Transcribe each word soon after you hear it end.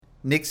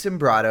Nick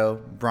Sembrato,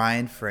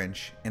 Brian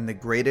French, and the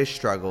greatest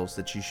struggles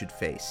that you should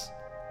face.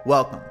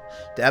 Welcome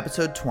to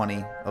episode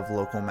 20 of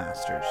Local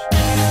Masters.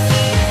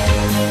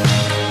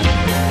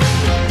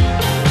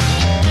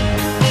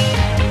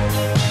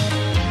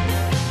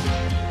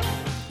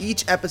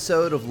 Each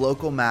episode of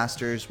Local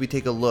Masters, we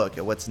take a look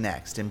at what's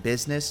next in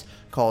business,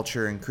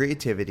 culture, and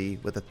creativity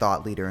with a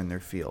thought leader in their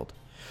field.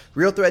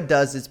 Real Thread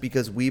does this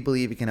because we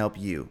believe it can help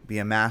you be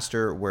a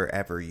master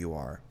wherever you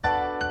are.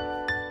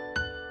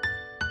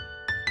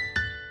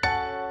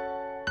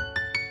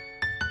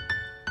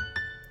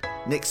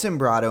 Nick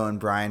Sembrato and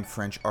Brian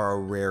French are a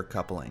rare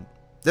coupling.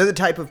 They're the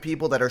type of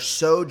people that are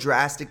so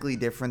drastically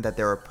different that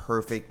they're a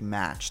perfect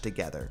match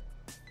together.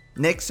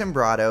 Nick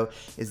Sembrato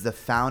is the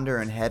founder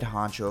and head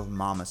honcho of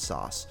Mama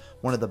Sauce,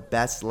 one of the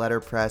best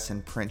letterpress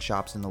and print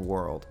shops in the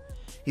world.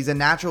 He's a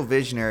natural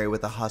visionary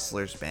with a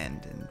hustler's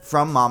bend, and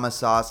from Mama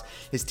Sauce,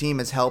 his team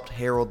has helped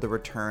herald the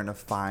return of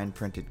fine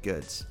printed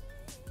goods.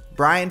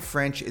 Brian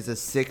French is a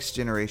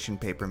sixth-generation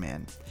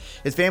paperman.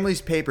 His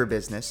family's paper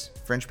business,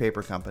 French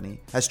Paper Company,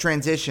 has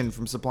transitioned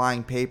from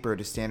supplying paper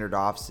to standard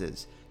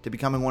offices to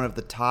becoming one of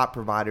the top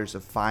providers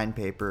of fine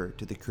paper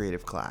to the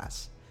creative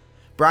class.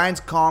 Brian's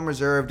calm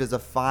reserve does a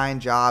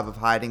fine job of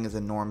hiding his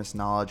enormous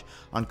knowledge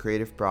on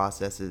creative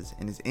processes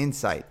and his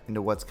insight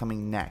into what's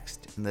coming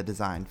next in the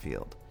design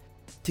field.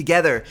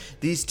 Together,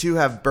 these two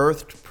have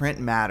birthed Print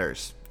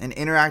Matters, an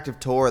interactive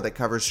tour that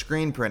covers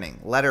screen printing,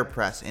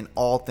 letterpress, and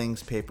all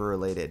things paper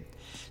related.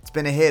 It's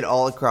been a hit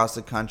all across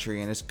the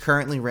country and is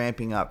currently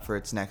ramping up for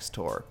its next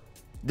tour.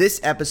 This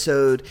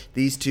episode,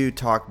 these two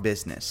talk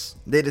business.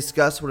 They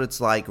discuss what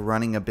it's like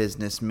running a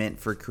business meant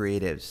for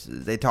creatives.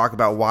 They talk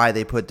about why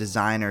they put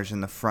designers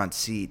in the front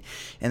seat,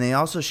 and they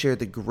also share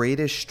the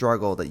greatest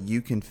struggle that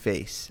you can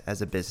face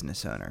as a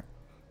business owner.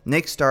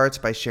 Nick starts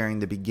by sharing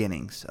the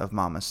beginnings of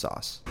Mama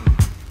Sauce.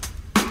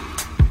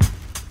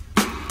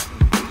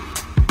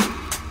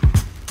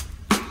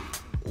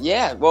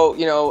 Yeah, well,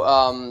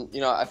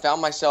 I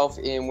found myself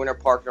in Winter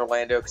Park in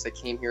Orlando because I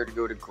came here to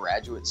go to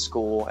graduate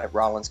school at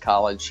Rollins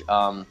College.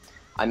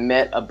 I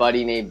met a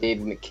buddy named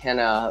David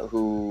McKenna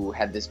who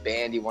had this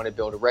band he wanted to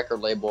build a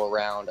record label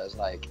around. I was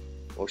like,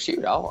 well,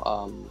 shoot,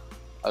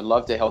 I'd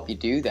love to help you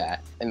do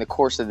that. In the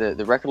course of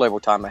the record label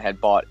time, I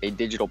had bought a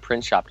digital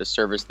print shop to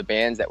service the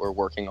bands that we're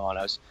working on.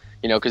 I was,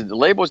 because the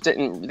labels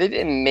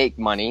didn't make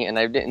money, and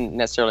I didn't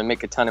necessarily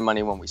make a ton of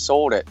money when we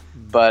sold it,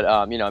 but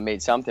I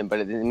made something. But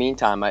in the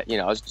meantime, I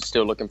was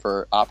still looking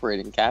for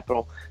operating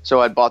capital.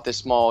 So I bought this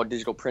small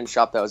digital print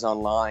shop that was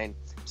online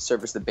to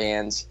service the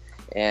bands.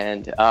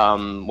 And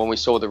when we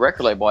sold the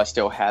record label, I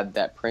still had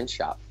that print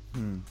shop.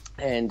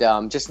 And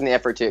just in the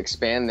effort to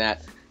expand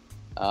that,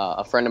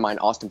 a friend of mine,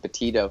 Austin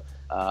Petito,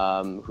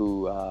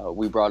 who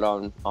we brought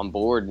on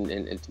board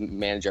and to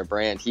manage our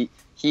brand.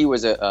 He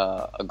was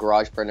a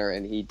garage printer,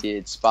 and he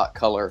did spot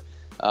color,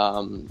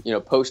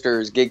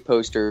 posters, gig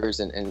posters,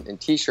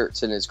 and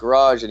T-shirts in his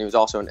garage. And he was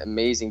also an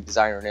amazing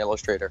designer and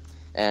illustrator.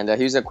 And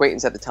he was an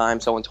acquaintance at the time.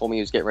 Someone told me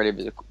he was getting rid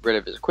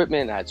of his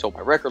equipment. I had sold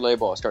my record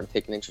label. I started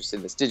taking interest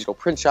in this digital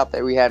print shop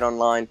that we had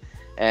online.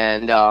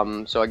 And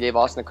so I gave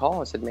Austin a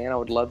call. I said, man, I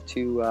would love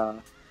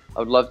to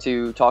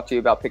talk to you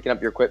about picking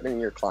up your equipment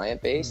and your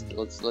client base.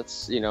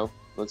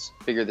 Let's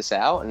figure this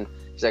out. And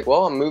he's like,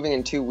 well, I'm moving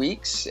in 2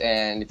 weeks,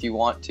 and if you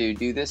want to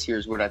do this,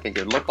 here's what I think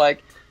it would look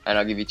like. And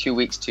I'll give you 2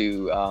 weeks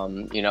to,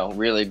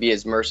 really be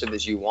as immersive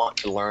as you want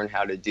to learn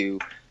how to do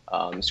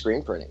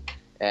screen printing.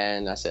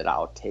 And I said,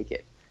 I'll take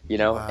it,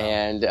 Wow.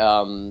 And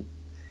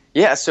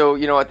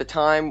so, at the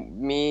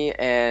time, me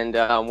and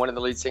one of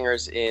the lead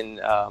singers in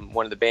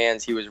one of the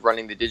bands, he was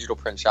running the digital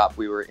print shop.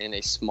 We were in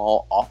a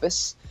small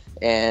office,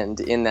 and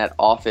in that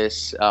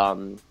office,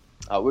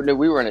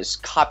 we were in a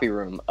copy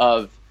room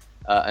of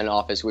an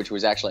office, which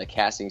was actually a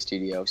casting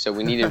studio. So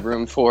we needed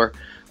room for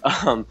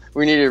the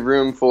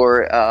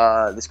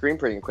screen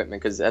printing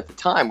equipment, because at the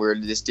time we were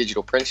this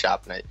digital print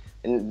shop,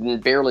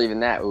 and barely even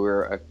that, we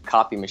were a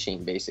copy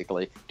machine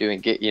basically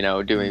doing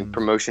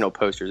promotional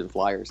posters and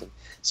flyers. And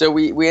so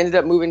we ended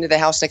up moving to the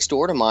house next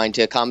door to mine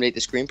to accommodate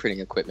the screen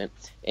printing equipment,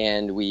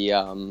 and we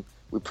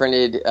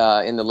printed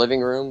in the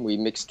living room. We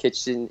mixed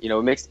inks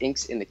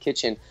in the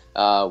kitchen.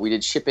 We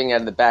did shipping out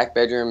of the back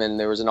bedroom, and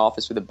there was an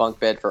office with a bunk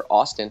bed for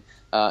Austin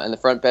in the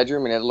front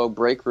bedroom, and had a little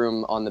break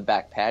room on the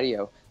back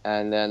patio.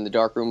 And then the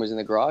dark room was in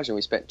the garage, and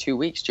we spent 2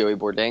 weeks, Joey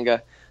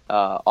Bordenga,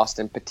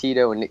 Austin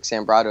Petito, and Nick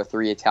Sembrato,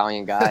 3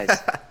 Italian guys,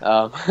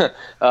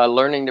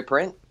 learning to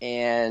print.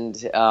 And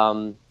it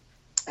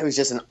was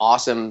just an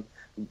awesome,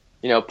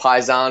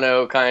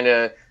 paisano kind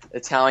of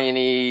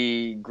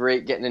Italian-y,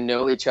 great getting to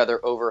know each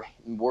other over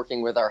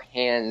working with our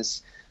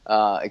hands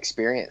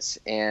experience.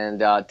 And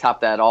top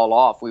that all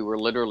off, we were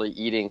literally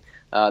eating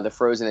the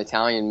frozen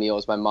Italian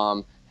meals my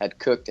mom had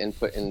cooked and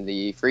put in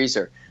the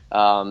freezer,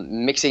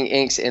 mixing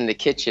inks in the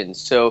kitchen.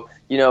 So,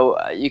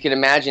 you can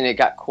imagine it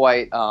got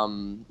quite,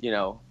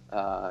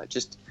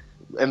 just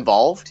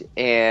involved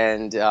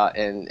and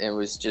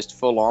was just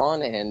full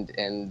on.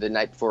 And the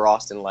night before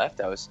Austin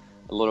left, I was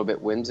a little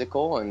bit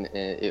whimsical, and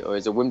it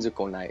was a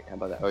whimsical night. How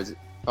about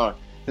that?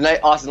 The the night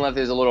Austin left,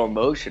 it was a little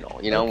emotional.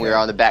 You know, Okay. we were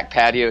on the back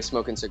patio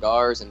smoking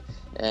cigars,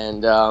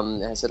 and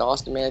I said,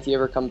 Austin, man, if you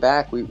ever come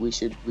back, we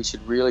should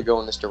really go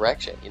in this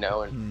direction. You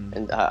know,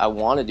 and I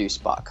want to do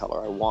spot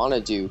color. I want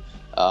to do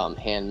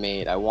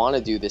handmade. I want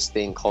to do this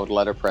thing called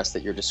letterpress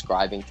that you're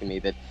describing to me.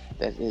 That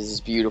is this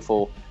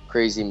beautiful,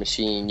 crazy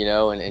machine. You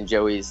know, and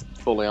Joey's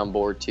fully on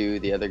board too,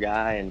 the other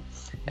guy, and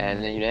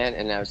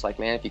I was like,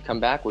 man, if you come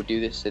back, we'll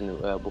do this, and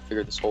we'll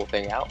figure this whole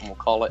thing out, and we'll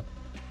call it.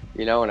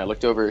 You know, and I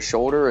looked over his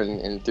shoulder,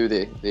 and through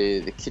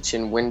the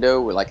kitchen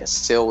window with like a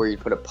sill where you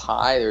put a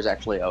pie, there's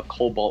actually a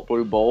cobalt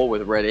blue bowl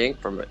with red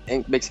ink from an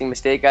ink mixing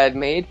mistake I had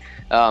made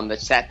that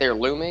sat there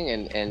looming,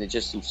 and it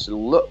just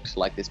looked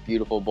like this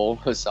beautiful bowl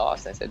of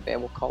sauce. And I said,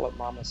 man, we'll call it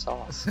Mama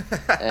Sauce.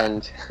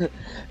 and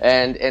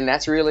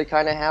that's really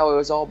kind of how it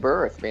was all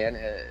birthed, man.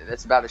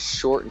 That's about as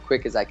short and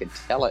quick as I could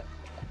tell it.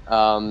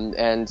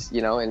 And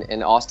you know,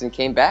 and Austin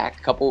came back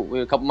a couple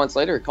months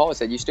later. He called and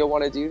said, you still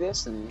want to do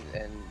this? And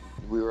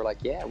we were like,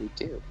 yeah, we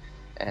do.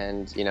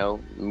 And, you know,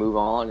 move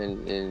on,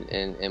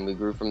 and we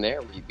grew from there.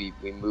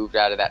 We moved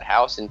out of that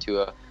house into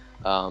a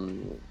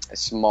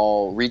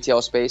small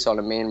retail space on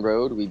a main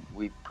road.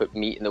 We put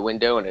meat in the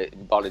window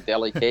and bought a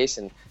deli case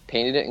and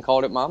painted it and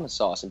called it Mama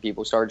Sauce. And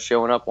people started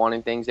showing up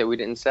wanting things that we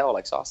didn't sell,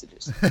 like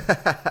sausages.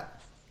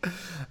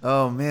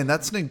 Oh man,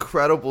 that's an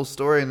incredible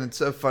story, and it's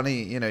so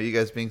funny, you know, you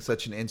guys being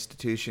such an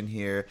institution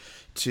here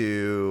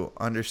to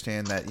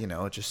understand that, you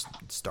know, it just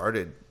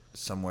started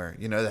somewhere,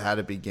 you know, that had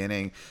a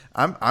beginning.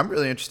 I'm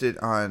really interested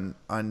on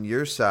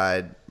your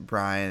side,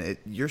 Brian.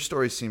 Your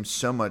story seems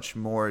so much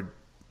more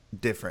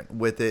different,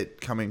 with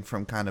it coming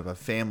from kind of a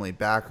family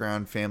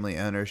background, family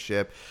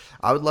ownership.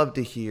 I would love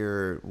to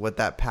hear what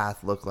that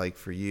path looked like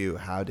for you.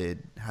 How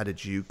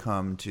did you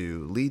come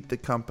to lead the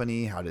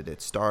company? How did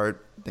it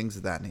start? Things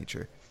of that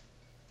nature.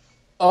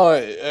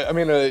 I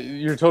mean,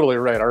 you're totally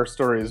right. Our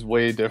story is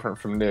way different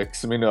from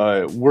Nick's. I mean,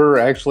 we're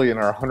actually in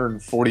our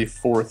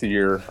 144th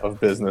year of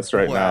business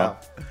right now.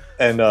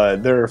 And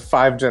there are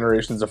 5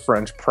 generations of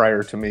French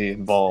prior to me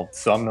involved.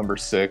 So I'm number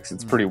 6.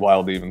 It's pretty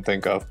wild to even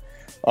think of.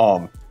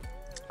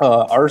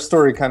 Our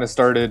story kind of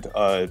started,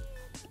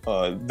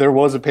 there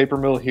was a paper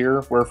mill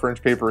here where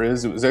French paper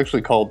is. It was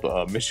actually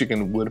called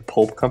Michigan Wood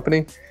Pulp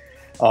Company.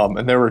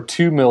 And there were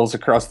 2 mills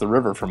across the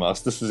river from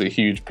us. This is a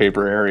huge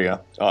paper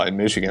area in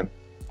Michigan.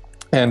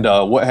 And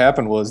what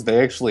happened was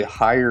they actually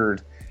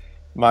hired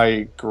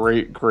my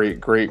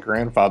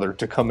great-great-great-grandfather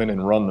to come in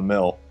and run the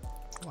mill.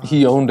 Wow.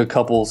 He owned a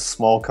couple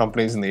small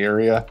companies in the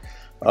area,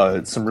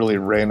 some really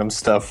random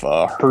stuff,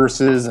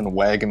 hearses and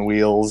wagon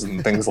wheels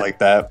and things like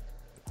that.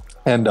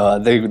 And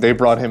they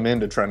brought him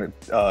in to try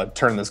to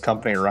turn this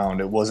company around.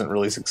 It wasn't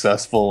really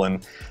successful,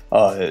 and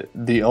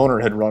the owner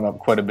had run up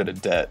quite a bit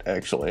of debt,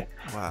 actually.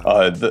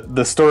 Wow.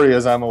 The story,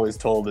 as I'm always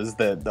told, is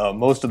that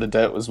most of the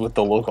debt was with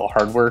the local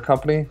hardware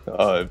company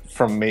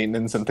from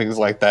maintenance and things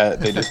like that.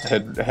 They just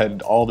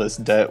had all this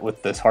debt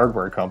with this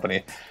hardware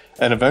company.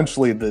 And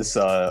eventually this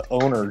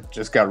owner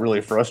just got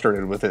really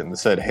frustrated with it and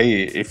said,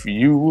 hey, if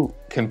you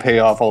can pay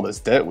off all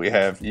this debt we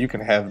have, you can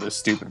have this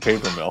stupid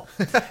paper mill.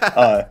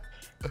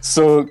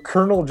 So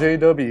Colonel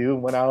JW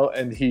went out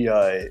and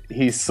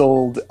he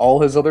sold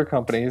all his other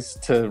companies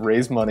to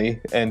raise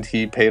money, and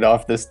he paid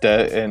off this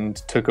debt and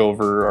took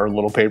over our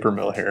little paper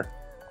mill here.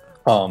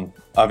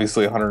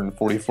 Obviously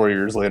 144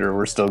 years later,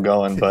 we're still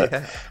going, but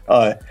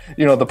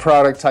you know, the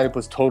product type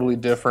was totally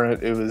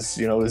different. It was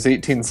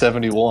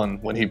 1871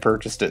 when he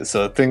purchased it,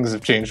 so things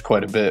have changed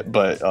quite a bit,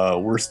 but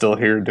we're still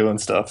here doing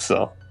stuff.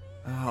 So.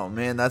 Oh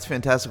man, that's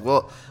fantastic.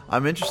 Well,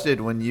 I'm interested,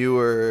 when you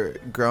were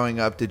growing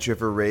up, did you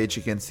ever rage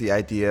against the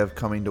idea of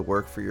coming to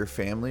work for your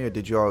family, or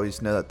did you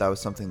always know that that was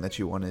something that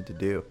you wanted to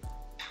do?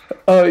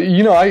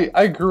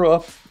 I grew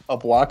up a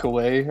block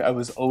away. I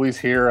was always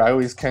here. I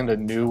always kind of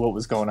knew what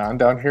was going on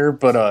down here,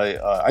 but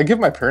I give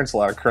my parents a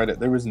lot of credit.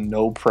 There was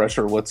no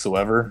pressure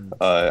whatsoever.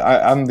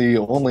 I'm the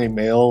only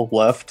male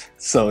left,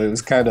 so it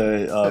was kind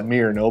of me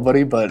or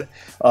nobody. But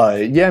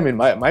yeah, I mean,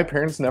 my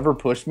parents never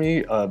pushed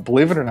me.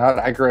 Believe it or not,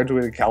 I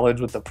graduated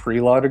college with a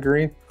pre-law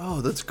degree.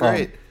 Oh, that's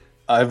great.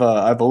 I've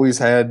always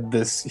had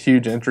this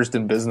huge interest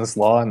in business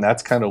law, and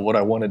that's kind of what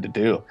I wanted to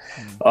do.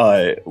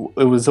 It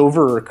was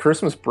over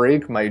Christmas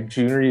break, my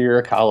junior year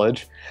of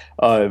college.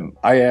 I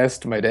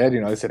asked my dad,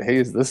 I said, hey,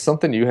 is this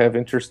something you have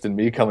interest in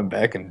me coming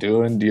back and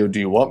doing? Do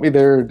you want me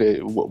there?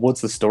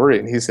 What's the story?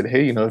 And he said,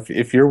 hey,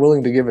 if you're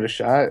willing to give it a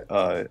shot,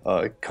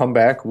 come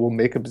back. We'll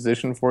make a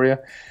position for you.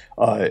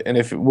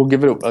 And we'll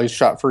give it a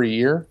shot for a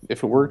year.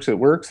 If it works, it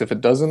works. If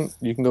it doesn't,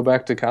 you can go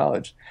back to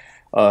college.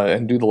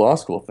 And do the law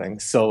school thing.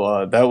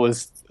 So that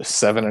was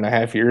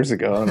 7.5 years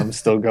ago, and I'm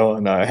still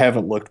going. I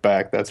haven't looked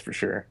back, that's for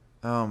sure.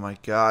 Oh my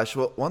gosh.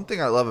 Well, one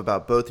thing I love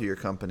about both of your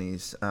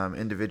companies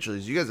individually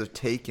is you guys have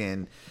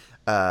taken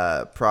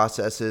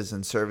processes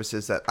and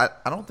services that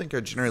I don't think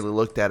are generally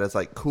looked at as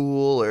like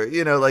cool or,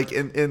 you know, like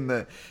in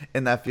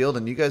that field.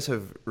 And you guys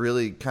have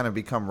really kind of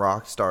become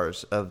rock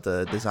stars of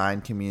the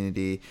design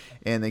community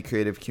and the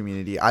creative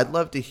community. I'd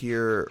love to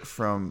hear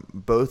from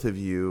both of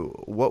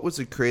you. What was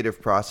the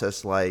creative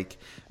process like?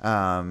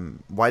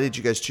 Why did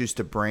you guys choose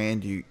to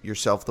brand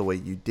yourself the way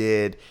you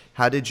did?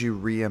 How did you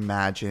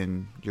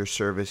reimagine your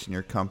service and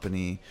your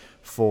company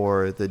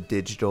for the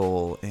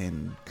digital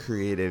and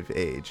creative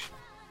age?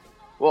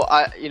 Well,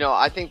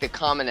 I think the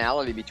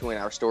commonality between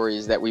our stories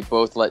is that we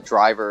both let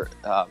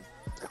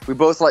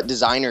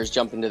designers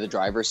jump into the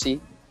driver's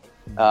seat,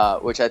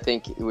 which I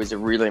think was a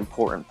really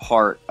important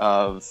part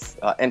of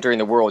entering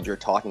the world you're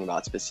talking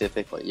about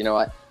specifically. You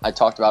know, I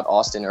talked about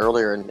Austin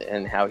earlier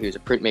and how he was a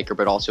printmaker,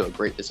 but also a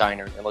great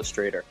designer and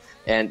illustrator.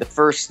 And the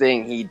first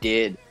thing he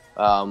did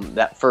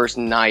that first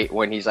night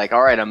when he's like,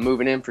 all right, I'm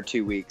moving in for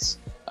 2 weeks,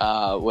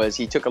 was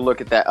he took a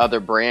look at that other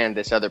brand,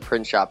 this other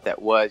print shop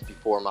that was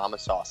before Mama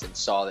Sauce, and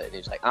saw that, and he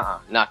was like,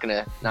 not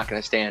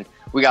gonna stand.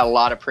 We got a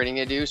lot of printing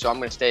to do, so I'm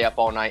gonna stay up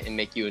all night and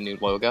make you a new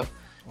logo.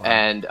 Wow.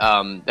 And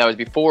that was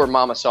before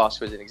Mama Sauce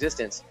was in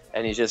existence,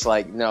 and he's just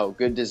like, no,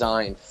 good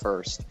design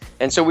first.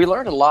 And so we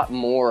learned a lot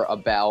more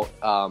about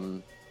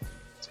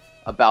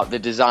the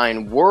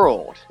design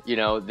world, you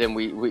know, than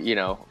we you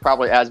know,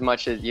 probably as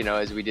much as, you know,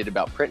 as we did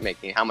about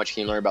printmaking. How much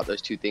can you learn about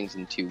those two things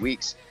in 2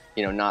 weeks?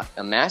 You know, not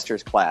a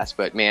master's class,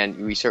 but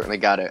man, we certainly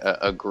got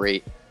a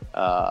great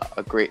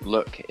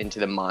look into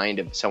the mind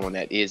of someone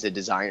that is a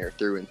designer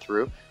through and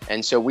through.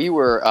 And so we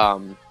were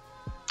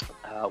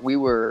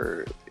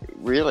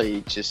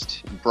really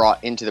just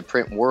brought into the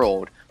print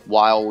world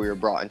while we were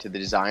brought into the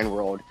design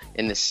world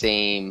in the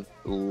same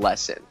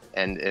lesson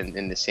and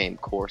in the same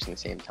course in the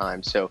same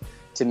time. So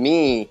to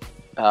me,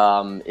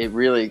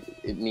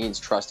 it means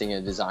trusting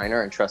a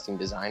designer and trusting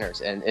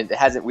designers, and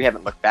we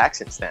haven't looked back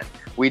since then.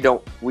 We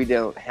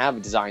don't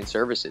have design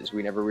services.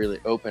 We never really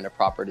opened a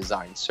proper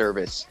design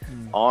service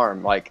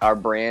arm. Like, our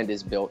brand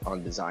is built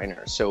on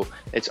designers, so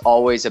it's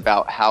always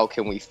about how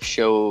can we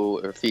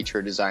show or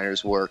feature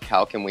designers' work,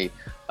 how can we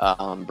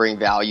bring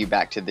value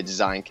back to the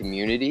design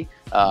community,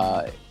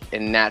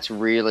 and that's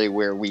really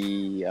where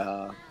we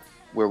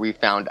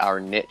found our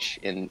niche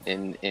in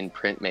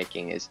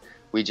printmaking. Is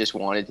we just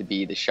wanted to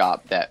be the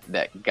shop that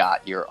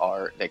got your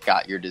art, that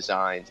got your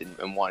designs,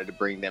 and wanted to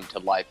bring them to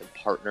life and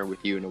partner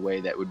with you in a way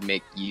that would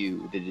make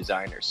you, the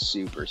designer,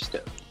 super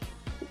stoked.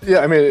 Yeah,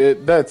 I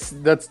mean,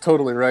 that's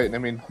totally right. And I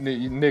mean,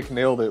 Nick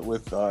nailed it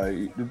with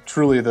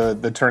truly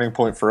the turning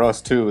point for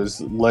us, too, is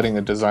letting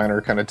a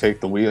designer kind of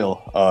take the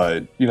wheel.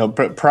 You know,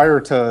 prior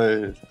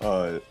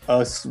to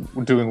us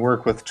doing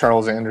work with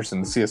Charles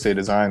Anderson, CSA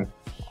Design,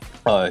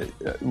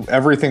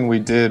 everything we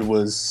did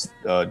was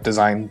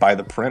designed by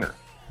the printer.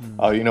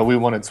 You know, we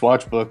wanted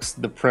swatch books.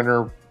 The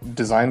printer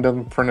designed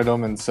them, printed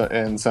them, and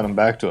sent them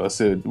back to us.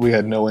 We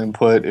had no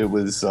input. It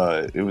was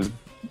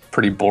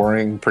pretty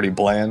boring, pretty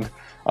bland,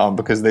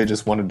 because they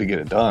just wanted to get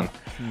it done.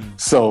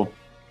 So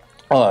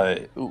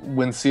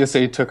when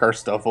CSA took our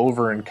stuff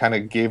over and kind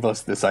of gave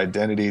us this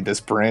identity, this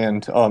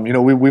brand, you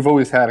know, we've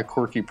always had a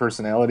quirky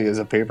personality as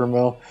a paper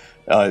mill,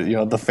 you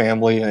know, the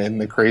family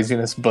and the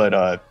craziness,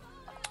 but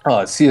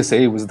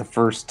CSA was the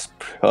first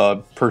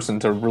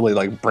person to really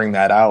like bring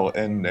that out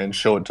and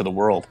show it to the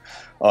world.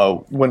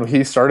 When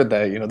he started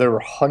that, you know, there were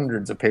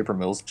hundreds of paper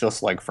mills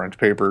just like French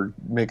Paper,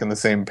 making the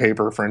same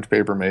paper French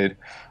Paper made.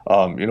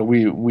 You know,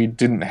 we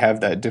didn't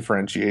have that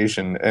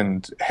differentiation,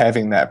 and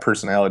having that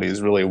personality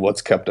is really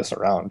what's kept us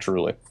around,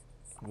 truly.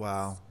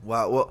 Wow.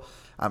 Well,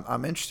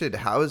 I'm interested.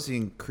 How has the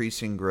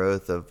increasing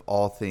growth of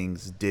all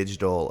things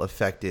digital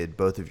affected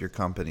both of your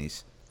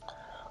companies?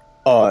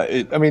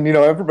 I mean, you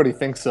know, everybody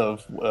thinks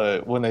of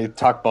when they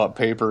talk about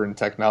paper and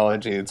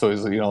technology, it's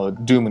always, you know,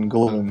 doom and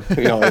gloom.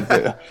 You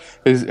know,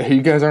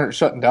 you guys aren't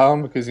shutting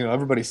down because, you know,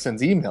 everybody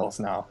sends emails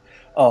now.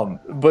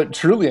 But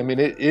truly, I mean,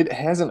 it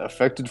hasn't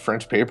affected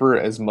French Paper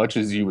as much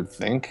as you would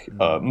think,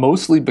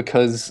 mostly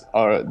because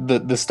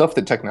the stuff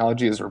that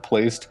technology has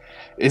replaced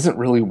isn't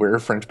really where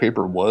French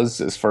Paper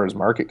was as far as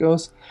market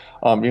goes.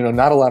 You know,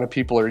 not a lot of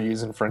people are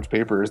using French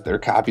Paper as their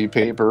copy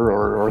paper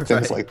or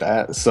things like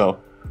that. So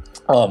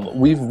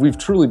we've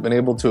truly been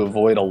able to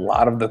avoid a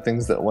lot of the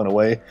things that went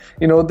away.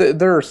 You know,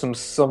 there are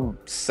some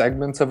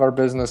segments of our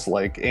business,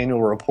 like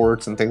annual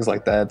reports and things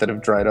like that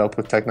have dried up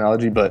with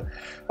technology. But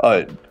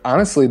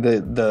honestly,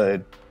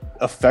 the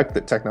effect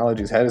that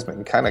technology has had has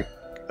been kind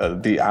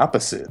of the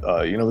opposite.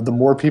 You know, the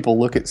more people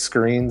look at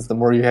screens, the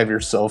more you have your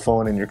cell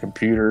phone and your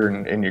computer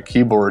and your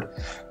keyboard,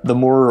 the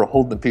more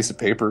holding a piece of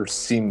paper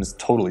seems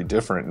totally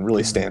different and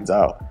really stands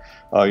out.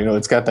 You know,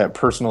 it's got that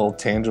personal,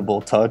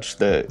 tangible touch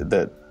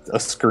that a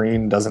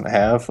screen doesn't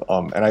have,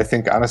 and I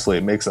think honestly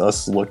it makes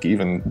us look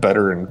even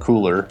better and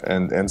cooler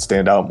and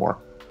stand out more.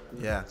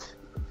 Yeah,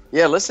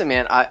 listen,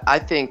 man, I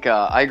think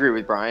I agree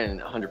with Brian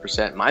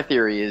 100%. My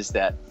theory is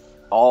that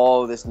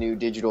all this new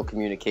digital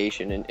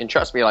communication, and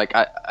trust me, like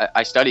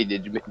I studied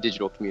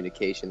digital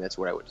communication. That's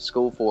what I went to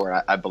school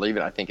for. I believe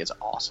it. I think it's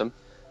awesome,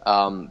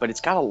 but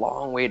it's got a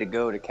long way to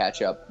go to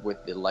catch up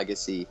with the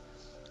legacy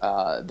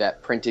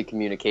that printed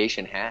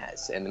communication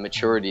has, and the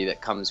maturity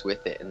that comes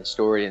with it, and the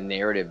story and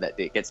narrative that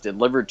it gets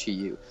delivered to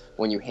you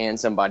when you hand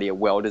somebody a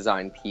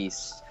well-designed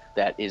piece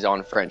that is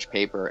on French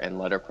paper and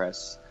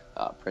letterpress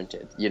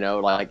printed. You know,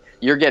 like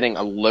you're getting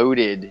a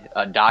loaded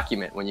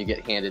document when you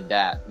get handed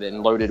that,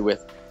 then loaded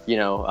with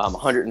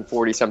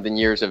 140 something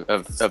years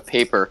of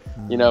paper,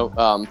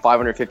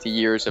 550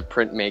 years of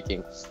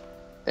printmaking,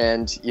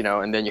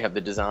 and then you have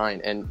the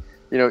design. And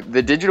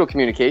the digital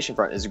communication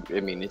front it's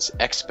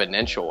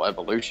exponential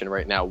evolution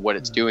right now, what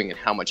it's doing and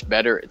how much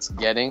better it's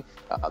getting,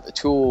 the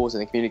tools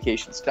and the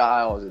communication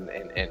styles. And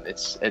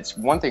it's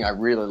one thing I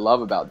really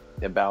love about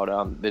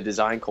the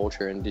design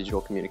culture and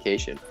digital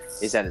communication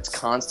is that it's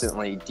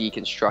constantly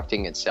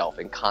deconstructing itself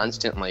and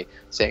constantly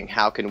saying,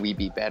 how can we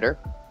be better?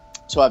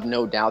 So I have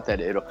no doubt that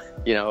it'll,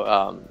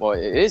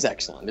 it is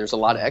excellent. There's a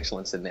lot of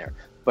excellence in there,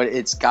 but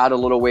it's got a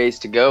little ways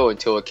to go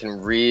until it can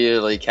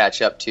really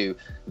catch up to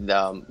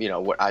the,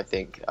 what I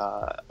think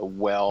a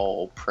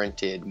well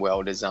printed,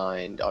 well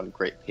designed on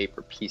great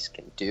paper piece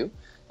can do.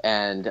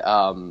 And,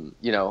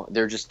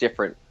 they're just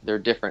different. They're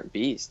different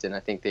beasts. And I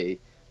think they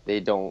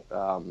don't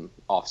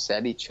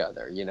offset each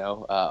other,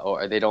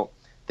 or they don't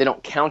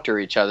counter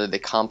each other. They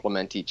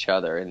complement each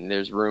other. And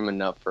there's room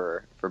enough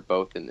for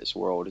both in this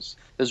world.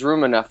 There's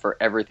room enough for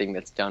everything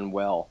that's done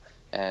well.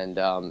 And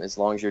as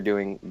long as you're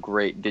doing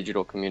great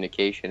digital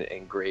communication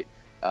and great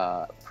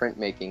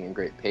printmaking and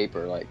great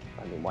paper,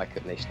 why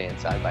couldn't they stand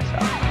side by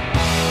side?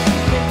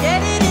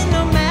 Get it in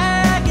no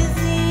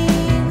magazine,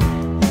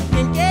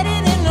 and get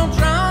it in no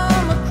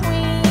drama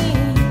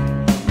queen,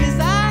 'cause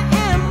I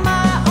am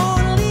my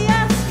only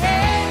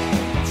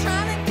escape,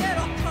 trying to get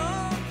all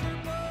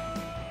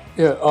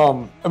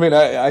comfortable.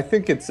 Yeah, I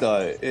think it's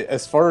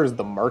as far as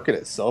the market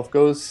itself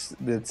goes,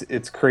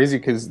 it's crazy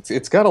because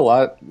it's got a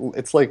lot.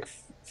 It's like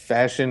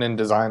fashion and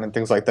design and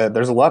things like that.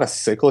 There's a lot of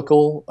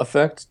cyclical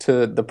effect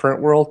to the print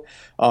world.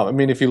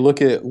 If you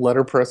look at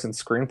letterpress and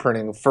screen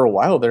printing, for a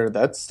while there,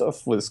 that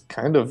stuff was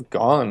kind of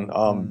gone.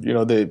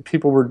 The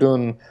people were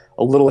doing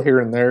a little here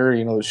and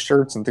there,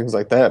 shirts and things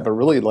like that, but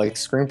really like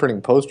screen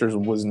printing posters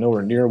was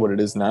nowhere near what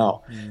it is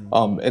now.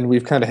 And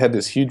we've kind of had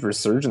this huge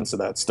resurgence of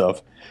that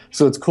stuff.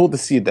 So it's cool to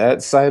see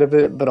that side of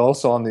it, but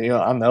also on the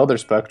other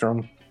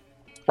spectrum,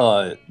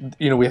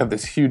 we have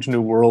this huge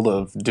new world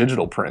of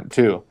digital print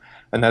too.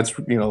 And that's,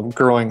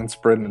 growing and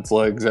spreading its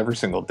legs every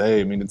single day.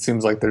 It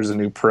seems like there's a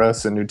new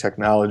press, a new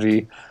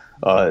technology,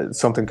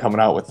 something coming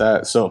out with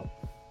that. So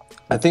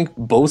I think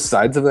both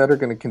sides of that are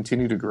going to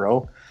continue to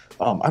grow.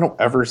 I don't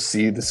ever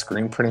see the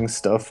screen printing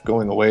stuff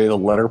going away, the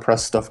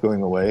letterpress stuff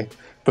going away,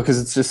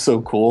 because it's just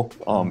so cool.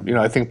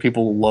 I think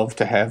people love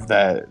to have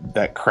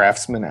that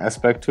craftsman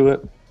aspect to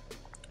it.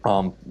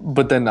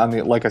 But then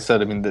like I said,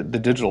 the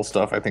digital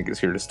stuff I think is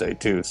here to stay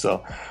too.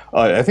 So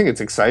I think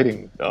it's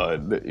exciting.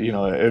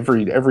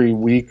 Every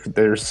week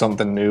there's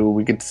something new.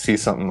 We get to see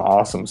something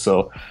awesome.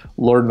 So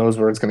Lord knows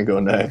where it's going to go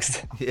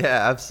next.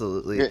 Yeah,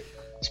 absolutely.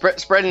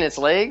 Spreading its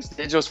legs,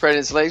 digital spreading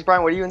its legs.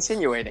 Brian, what are you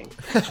insinuating?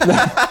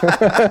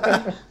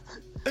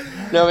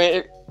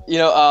 No,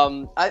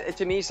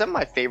 to me, some of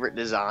my favorite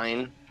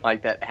design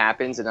like that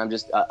happens, and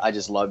I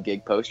just love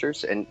gig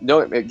posters. And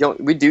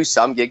we do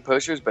some gig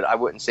posters, but I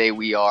wouldn't say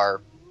we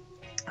are,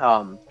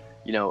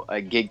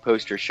 a gig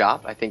poster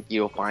shop. I think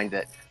you'll find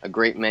that a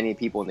great many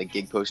people in the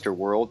gig poster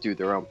world do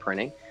their own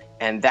printing,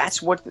 and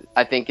that's what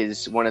I think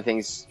is one of the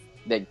things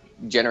that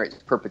generates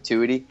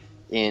perpetuity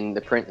in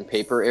the print and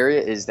paper area,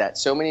 is that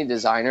so many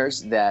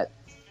designers that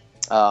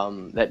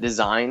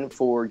design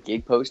for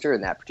gig poster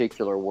in that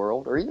particular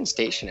world, or even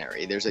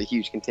stationery. There's a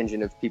huge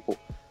contingent of people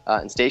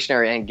in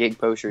stationery and gig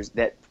posters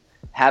that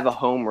have a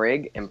home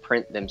rig and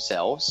print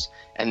themselves.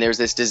 And there's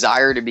this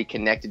desire to be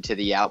connected to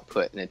the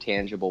output in a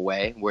tangible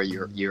way, where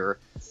you're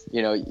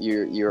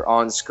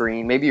on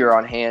screen. Maybe you're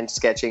on hand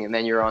sketching, and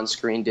then you're on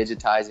screen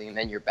digitizing, and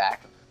then you're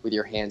back with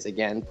your hands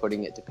again,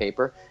 putting it to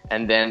paper.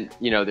 And then,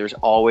 there's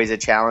always a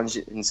challenge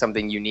and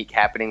something unique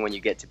happening when you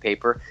get to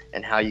paper,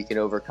 and how you can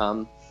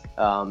overcome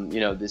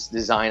this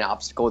design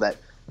obstacle that,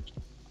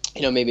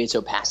 maybe it's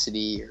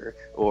opacity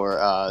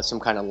or some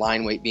kind of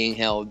line weight being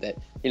held, that,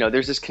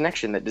 there's this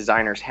connection that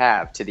designers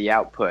have to the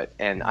output.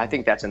 And I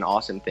think that's an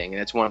awesome thing.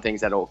 And it's one of the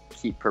things that'll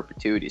keep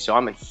perpetuity. So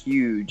I'm a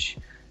huge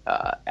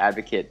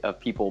advocate of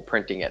people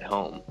printing at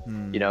home,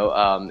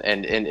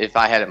 and if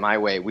I had it my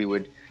way, we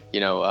would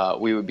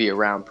be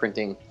around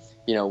printing,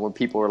 when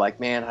people were like,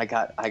 man, I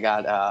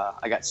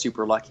got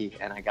super lucky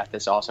and I got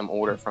this awesome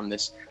order from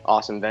this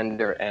awesome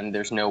vendor, and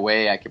there's no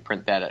way I could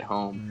print that at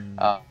home.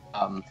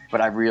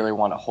 But I really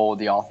want to hold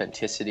the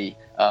authenticity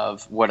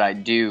of what I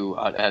do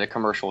at a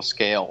commercial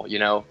scale.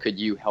 Could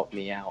you help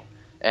me out?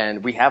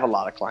 And we have a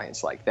lot of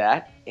clients like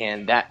that,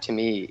 and that to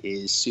me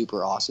is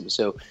super awesome.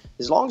 So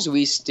as long as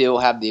we still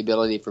have the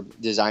ability for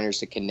designers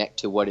to connect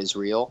to what is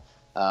real,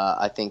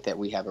 I think that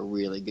we have a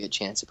really good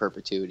chance of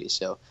perpetuity.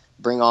 So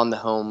bring on the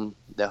home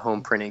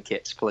printing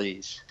kits,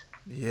 please.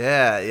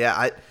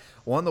 Yeah.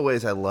 One of the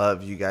ways I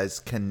love you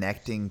guys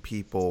connecting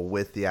people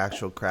with the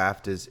actual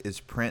craft is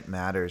Print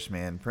Matters,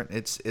 man. Print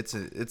it's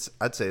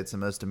I'd say it's the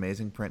most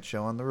amazing print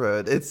show on the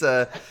road.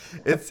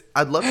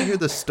 I'd love to hear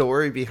the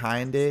story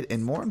behind it,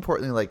 and more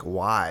importantly, like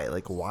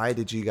why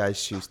did you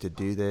guys choose to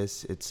do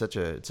this? It's such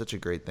a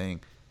great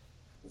thing.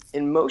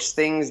 In most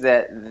things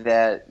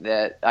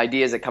that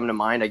ideas that come to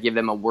mind, I give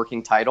them a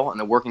working title, and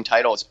the working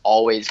title is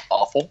always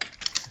awful.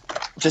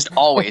 Just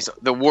always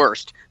the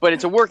worst, but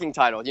it's a working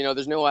title.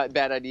 There's no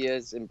bad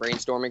ideas and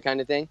brainstorming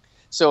kind of thing.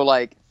 So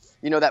like,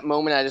 that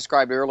moment I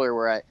described earlier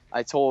where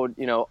I told,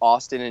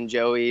 Austin and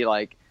Joey,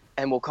 like,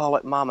 and we'll call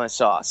it Mama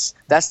Sauce.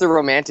 That's the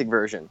romantic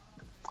version.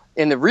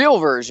 In the real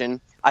version,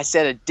 I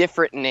said a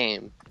different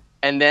name.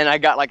 And then I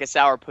got like a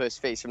sourpuss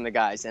face from the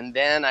guys. And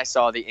then I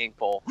saw the ink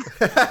bowl.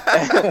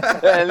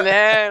 And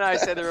then I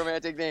said the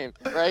romantic name,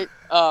 right?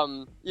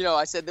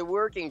 I said the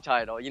working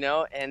title,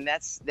 and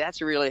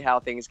that's really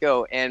how things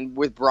go. And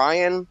with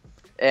Brian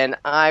and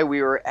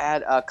we were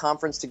at a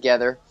conference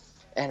together.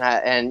 And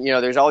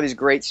there's all these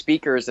great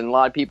speakers and a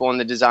lot of people in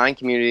the design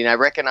community. And I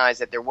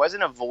recognized that there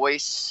wasn't a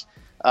voice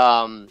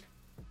from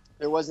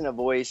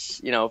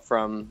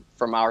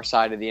our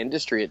side of the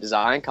industry at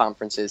design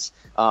conferences,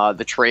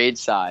 the trade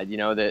side,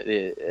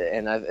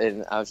 and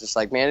I was just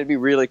like, man, it'd be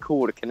really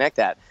cool to connect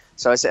that.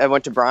 So I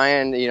went to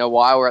Brian,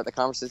 while we're at the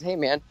conference, says, hey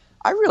man,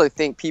 I really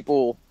think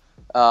people,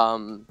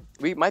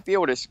 we might be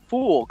able to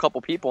fool a couple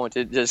people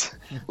into just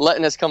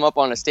letting us come up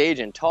on a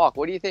stage and talk.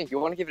 What do you think? You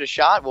want to give it a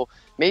shot? Well,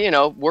 maybe,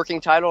 working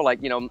title,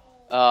 like,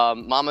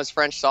 Mama's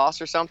French Sauce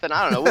or something.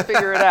 I don't know. We'll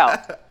figure it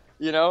out.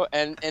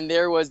 And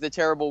there was the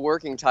terrible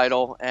working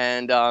title,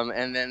 and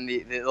then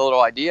the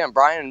little idea, and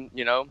Brian,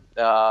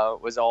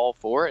 was all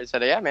for it. He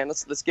said, yeah, man,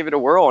 let's give it a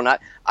whirl. And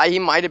he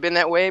might have been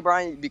that way,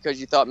 Brian, because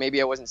you thought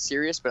maybe I wasn't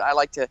serious, but I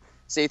like to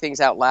say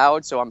things out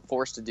loud, so I'm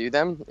forced to do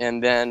them.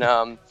 And then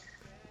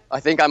I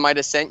think I might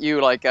have sent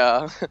you like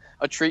a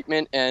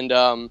treatment and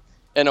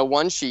a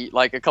one sheet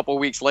like a couple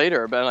weeks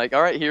later, but like,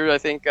 all right, here's I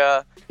think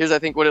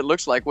what it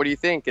looks like. What do you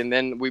think? And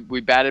then we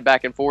batted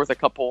back and forth a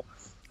couple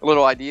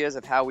little ideas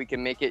of how we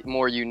can make it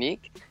more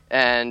unique,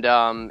 and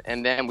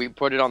then we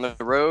put it on the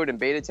road and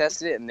beta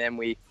tested it, and then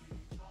we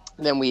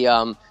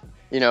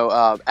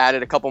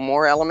added a couple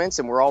more elements,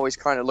 and we're always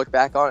trying to look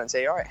back on it and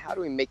say, all right, how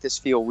do we make this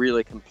feel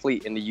really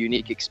complete and a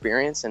unique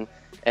experience? And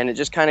it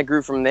just kind of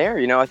grew from there.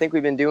 I think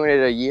we've been doing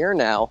it a year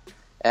now,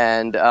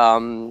 and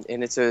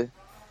it's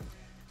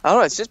I don't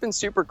know, it's just been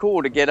super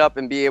cool to get up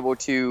and be able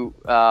to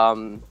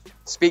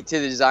speak to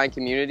the design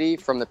community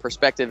from the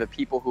perspective of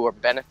people who are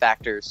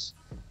benefactors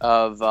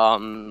of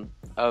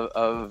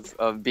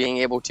being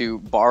able to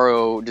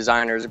borrow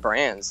designers'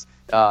 brands.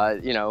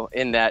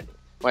 In that,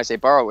 when I say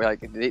borrow, like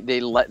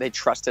they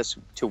trust us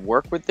to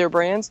work with their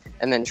brands,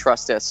 and then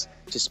trust us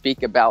to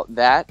speak about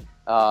that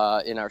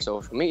in our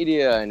social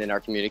media and in our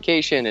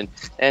communication,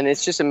 and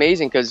it's just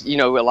amazing because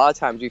a lot of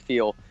times we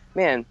feel,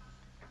 man,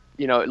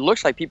 it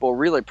looks like people are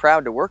really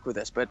proud to work with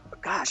us, but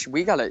gosh,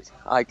 we gotta,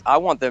 like, I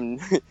want them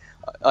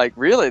like,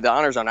 really, the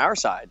honor's on our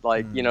side.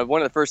 Like,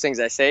 one of the first things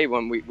I say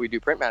when we do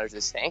Print Matters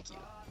is thank you.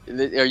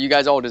 Are you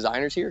guys all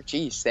designers here?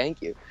 Geez,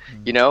 thank you.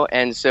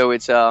 And so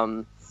it's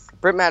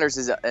Print Matters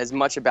is as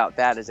much about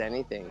that as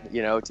anything,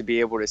 to be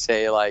able to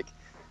say, like,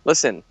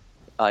 listen,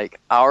 like,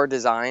 our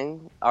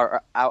design,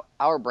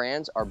 our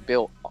brands are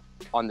built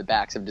on the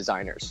backs of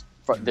designers.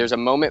 There's a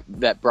moment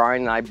that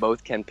Brian and I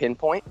both can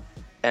pinpoint,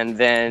 and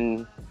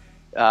then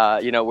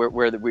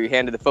where we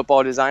handed the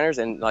football designers,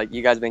 and like,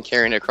 you guys have been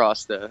carrying it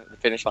across the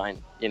finish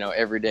line,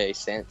 every day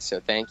since. So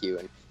thank you.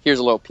 And here's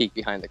a little peek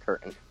behind the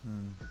curtain.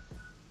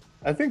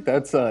 I think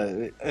that's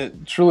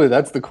truly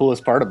that's the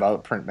coolest part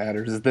about Print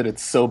Matters, is that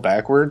it's so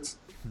backwards.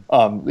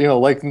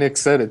 Like Nick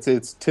said,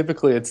 it's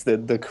typically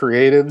the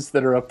creatives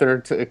that are up there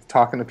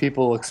talking to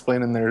people,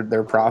 explaining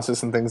their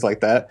process and things like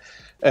that.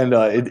 And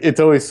it's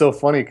always so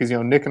funny because,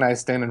 Nick and I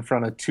stand in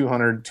front of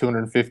 200,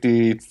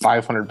 250,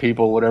 500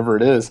 people, whatever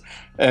it is,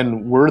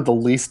 and we're the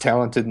least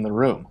talented in the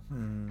room.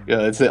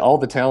 It's all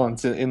the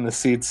talent's in the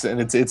seats, and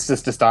it's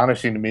just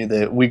astonishing to me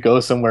that we go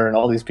somewhere and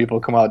all these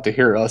people come out to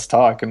hear us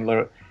talk,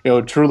 and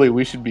truly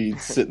we should be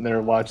sitting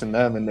there watching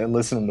them and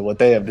listening to what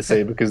they have to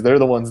say, because they're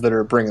the ones that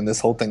are bringing this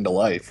whole thing to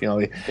life.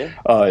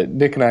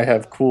 Nick and I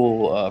have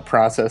cool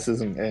processes,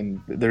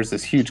 and there's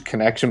this huge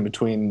connection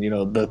between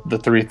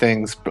the three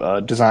things: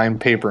 design,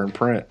 paper, and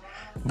print.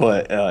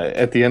 But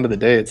at the end of the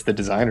day, it's the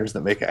designers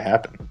that make it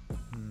happen.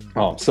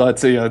 So it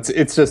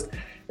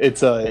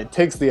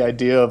takes the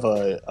idea of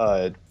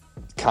a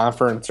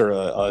conference or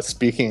a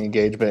speaking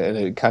engagement, and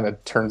it kind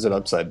of turns it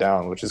upside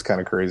down, which is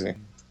kind of crazy.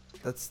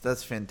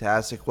 That's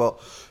fantastic. Well,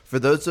 for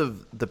those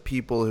of the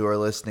people who are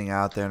listening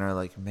out there and are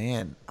like,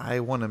 man,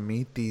 I want to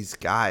meet these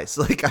guys.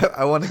 Like,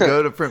 I want to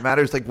go to Print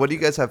Matters. Like, what do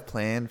you guys have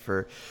planned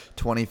for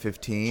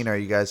 2015? Do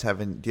you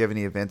have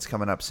any events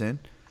coming up soon?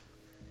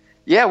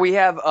 Yeah, we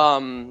have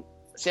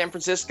San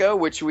Francisco,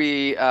 which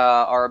we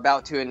are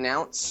about to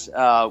announce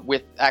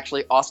with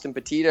actually Austin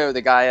Petito,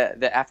 the guy,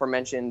 the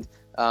aforementioned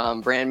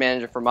brand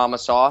manager for Mama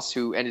Sauce,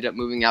 who ended up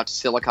moving out to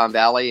Silicon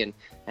Valley and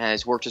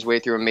has worked his way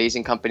through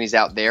amazing companies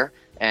out there.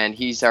 and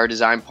he's our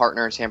design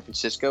partner in San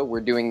Francisco.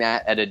 We're doing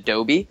that at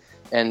Adobe,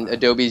 and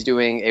Adobe's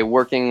doing a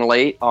working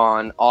late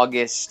on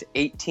August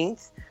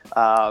 18th,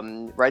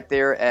 right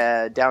there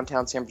at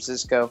downtown San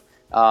Francisco.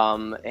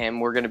 And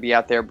we're going to be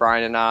out there,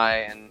 Brian and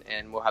I,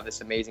 and we'll have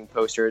this amazing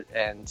poster.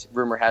 And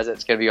rumor has it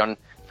it's going to be on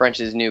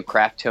French's new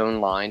Craft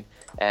Tone line.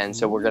 And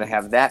so we're going to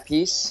have that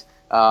piece.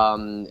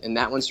 And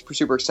that one's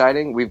super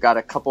exciting. We've got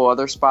a couple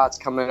other spots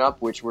coming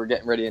up, which we're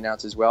getting ready to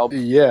announce as well.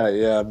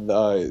 Yeah.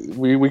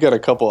 We got a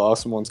couple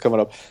awesome ones coming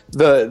up.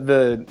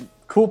 The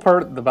cool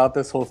part about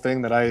this whole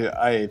thing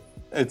that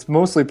it's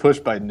mostly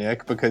pushed by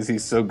Nick because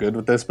he's so good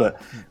with this, but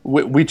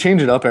we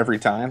change it up every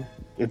time.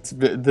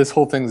 This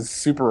whole thing is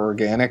super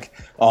organic.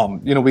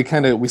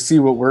 We see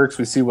what works,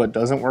 we see what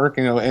doesn't work,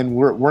 and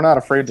we're not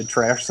afraid to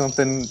trash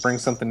something, bring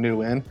something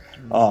new in.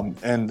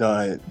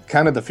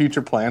 Kind of the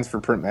future plans for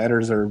Print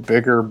Matters are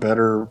bigger,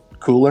 better,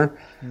 cooler.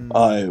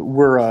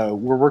 We're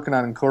working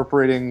on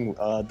incorporating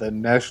the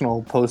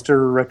National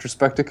Poster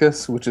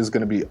Retrospecticus, which is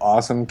going to be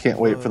awesome. Can't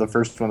wait for the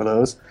first one of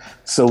those.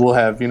 So we'll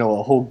have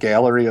a whole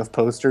gallery of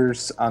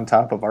posters on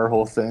top of our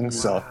whole thing. Wow.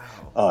 So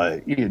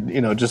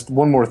just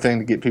one more thing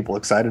to get people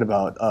excited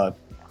about.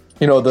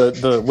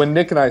 When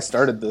Nick and I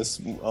started this,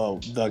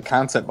 the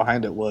concept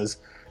behind it was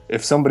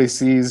if somebody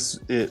sees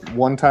it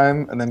one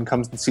time and then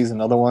comes and sees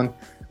another one,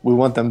 we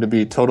want them to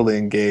be totally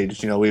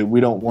engaged. We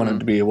don't want them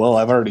to be, well,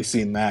 I've already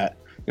seen that.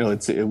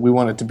 We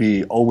want it to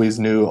be always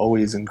new,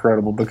 always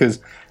incredible, because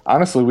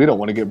honestly, we don't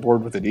want to get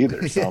bored with it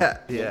either. So.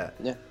 Yeah.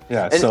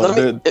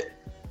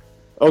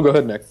 Go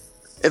ahead, Nick.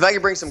 If I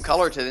could bring some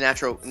color to the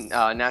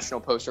National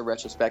Poster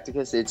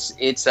Retrospecticus,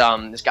 it's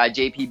this guy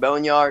JP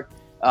Boneyard.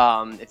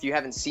 If you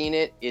haven't seen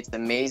it, it's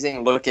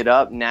amazing. Look it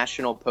up,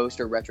 National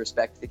Poster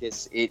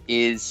Retrospecticus. It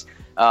is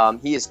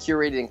he has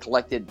curated and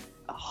collected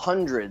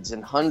hundreds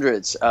and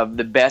hundreds of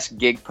the best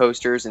gig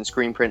posters and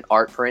screen print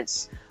art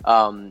prints,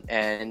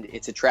 and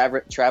it's a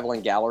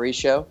traveling gallery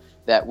show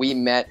that we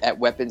met at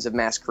Weapons of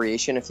Mass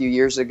Creation a few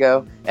years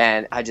ago,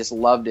 and I just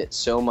loved it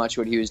so much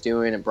what he was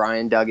doing, and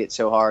Brian dug it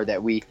so hard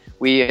that we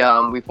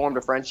formed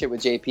a friendship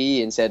with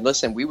JP and said,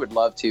 listen, we would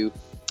love to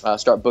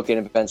start booking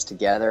events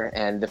together,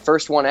 and the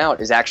first one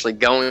out is actually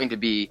going to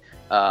be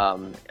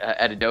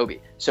at Adobe.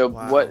 So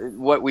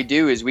what we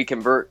do is we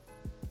convert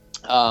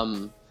the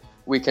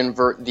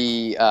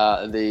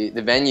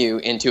venue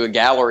into a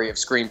gallery of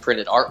screen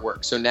printed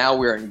artwork. So now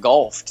we're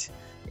engulfed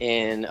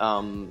in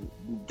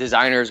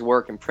designers'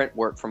 work and print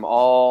work from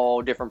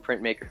all different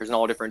printmakers and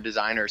all different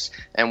designers,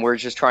 and we're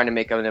just trying to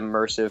make an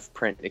immersive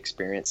print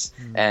experience.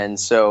 And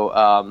so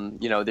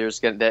there's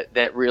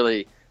that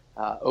really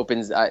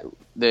opens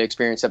the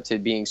experience up to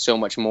being so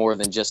much more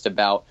than just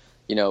about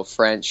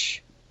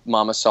French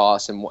Mama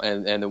Sauce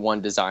and the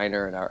one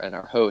designer and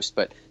our host,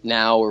 but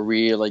now we're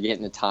really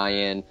getting to tie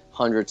in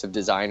hundreds of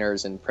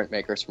designers and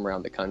printmakers from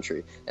around the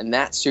country, and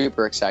that's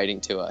super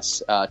exciting to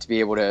us to be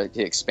able to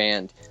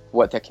expand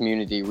what that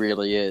community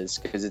really is,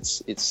 because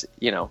it's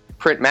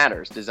print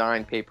matters,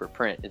 design, paper,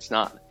 print. It's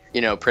not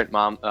print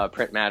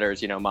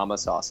matters, Mama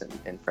Sauce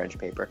and French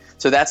paper.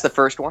 So that's the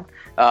first one,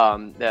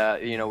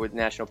 with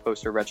National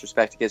Poster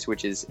Retrospecticus,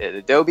 which is at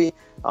Adobe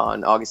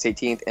on August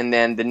 18th. And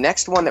then the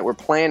next one that we're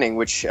planning,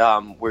 which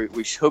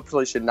we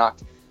hopefully should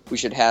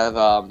have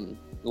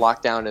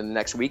locked down in the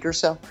next week or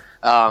so,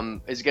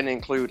 is going to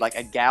include like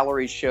a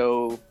gallery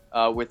show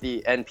with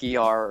the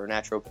NPR or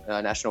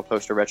National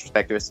Poster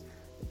Retrospecticus,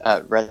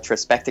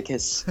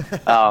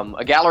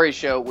 a gallery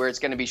show where it's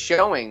going to be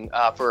showing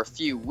for a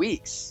few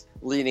weeks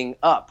leading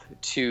up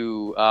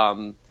to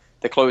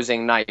the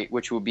closing night,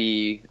 which will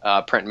be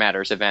Print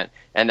Matters event.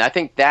 And I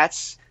think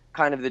that's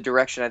kind of the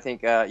direction I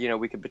think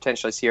we could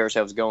potentially see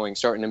ourselves going,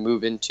 starting to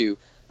move into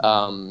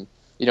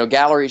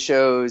gallery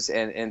shows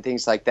and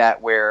things like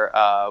that, where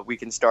we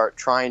can start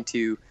trying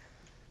to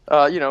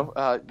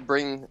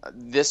bring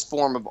this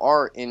form of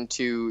art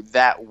into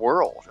that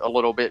world a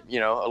little bit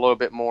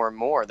more and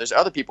more. There's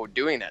other people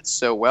doing that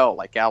so well,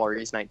 like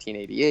Galleries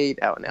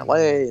 1988 out in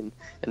LA,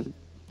 and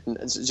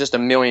it's just a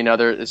million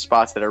other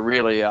spots that are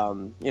really,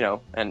 and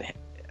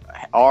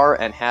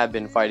have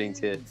been fighting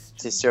to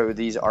show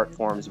these art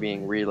forms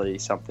being really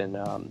something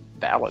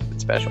valid and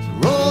special.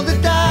 Roll the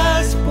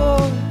dice,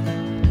 boy,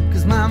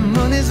 'cause my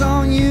money's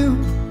on you.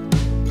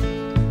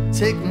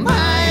 Take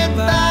my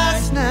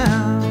advice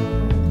now,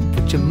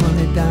 put your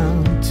money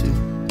down too.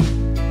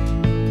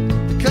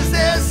 Because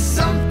there's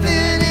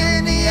something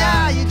in the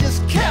eye you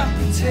just can't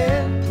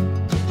pretend.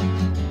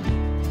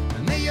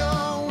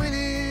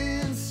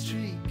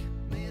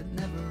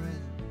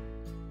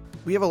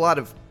 We have a lot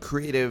of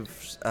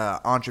creative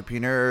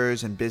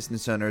entrepreneurs and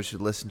business owners who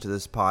listen to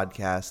this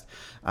podcast.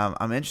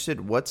 I'm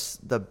interested, what's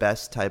the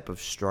best type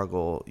of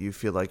struggle you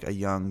feel like a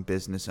young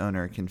business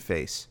owner can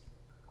face?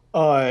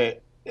 I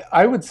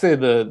would say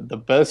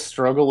the best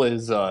struggle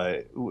is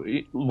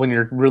when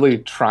you're really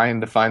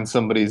trying to find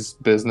somebody's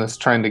business,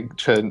 trying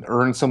to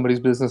earn somebody's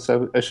business,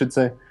 I should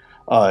say.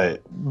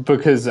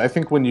 Because I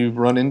think when you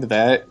run into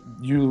that,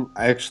 you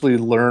actually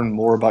learn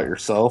more about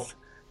yourself.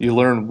 You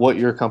learn what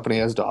your company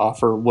has to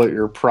offer, what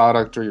your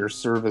product or your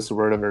service or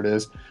whatever it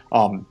is.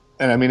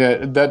 And I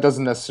mean, that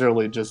doesn't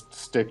necessarily just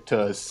stick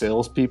to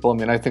salespeople. I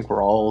mean, I think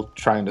we're all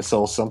trying to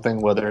sell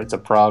something, whether it's a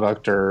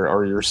product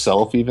or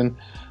yourself even.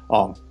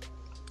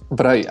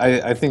 But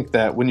I think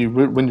that when you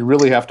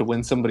really have to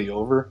win somebody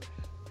over,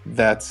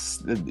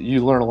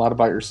 you learn a lot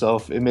about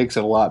yourself. It makes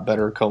it a lot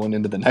better going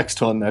into the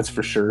next one, that's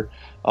for sure.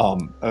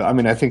 I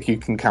mean, I think you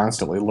can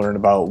constantly learn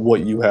about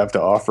what you have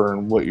to offer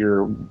and what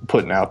you're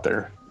putting out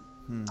there.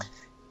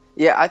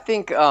 Yeah, I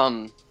think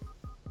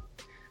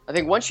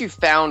once you've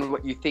found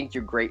what you think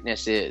your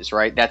greatness is,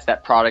 right? That's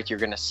that product you're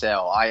going to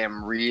sell. I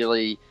am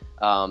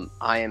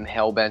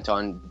hell bent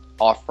on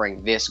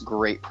offering this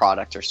great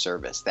product or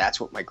service. That's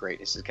what my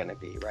greatness is going to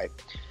be, right?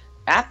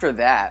 After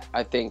that,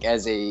 I think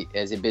as a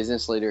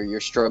business leader,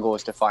 your struggle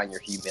is to find your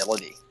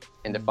humility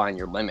and to find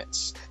your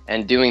limits,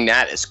 and doing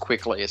that as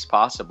quickly as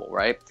possible,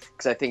 right?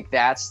 Because I think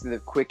that's the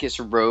quickest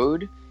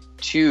road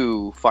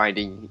to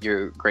finding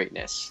your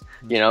greatness.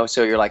 You know,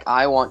 so you're like,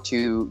 I want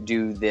to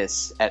do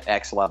this at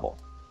X level.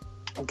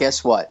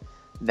 Guess what?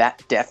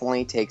 That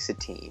definitely takes a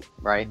team,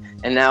 right?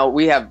 And now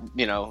we have,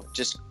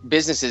 just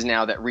businesses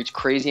now that reach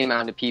crazy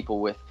amount of people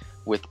with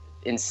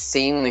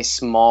insanely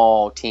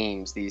small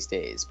teams these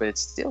days, but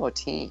it's still a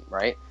team,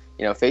 right?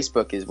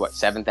 Facebook is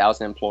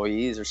 7,000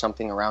 employees or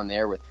something around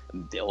there with a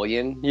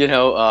billion,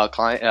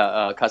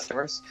 client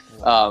customers.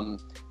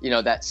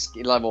 That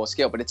level of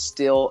scale, but it's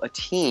still a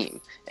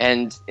team,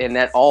 and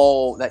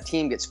that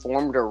team gets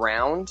formed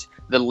around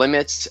the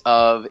limits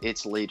of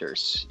its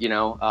leaders,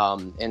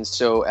 and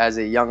so as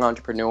a young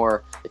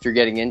entrepreneur, if you're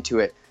getting into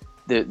it,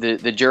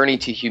 the journey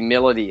to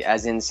humility,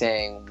 as in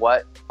saying,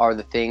 what are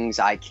the things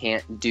I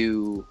can't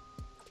do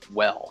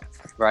well,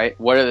 right?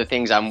 What are the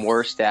things I'm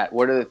worst at?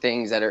 What are the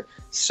things that are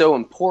so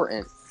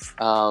important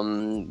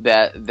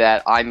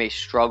that I may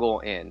struggle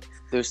in?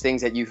 Those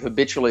things that you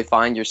habitually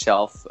find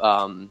yourself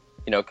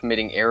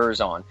committing errors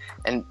on,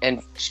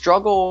 and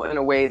struggle in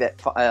a way that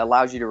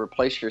allows you to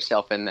replace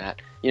yourself in that.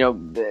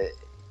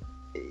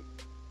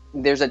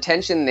 There's a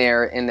tension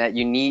there in that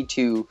you need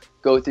to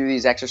go through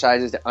these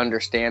exercises to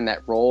understand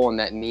that role and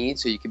that need,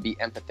 so you can be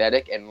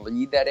empathetic and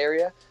lead that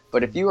area.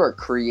 But if you are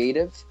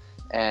creative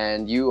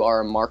and you are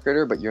a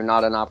marketer, but you're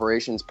not an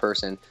operations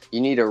person, you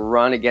need to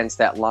run against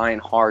that line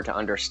hard to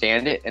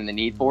understand it and the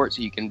need for it,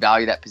 so you can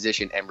value that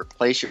position and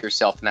replace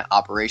yourself in that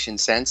operation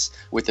sense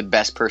with the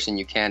best person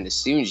you can as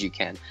soon as you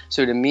can.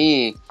 So to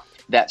me,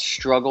 that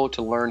struggle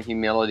to learn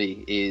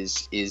humility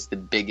is the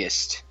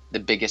biggest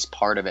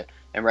part of it,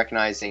 and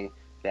recognizing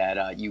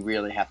that you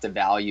really have to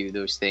value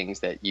those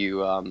things that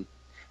you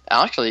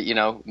actually,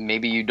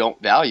 maybe you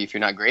don't value. If you're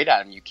not great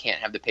at them, you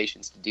can't have the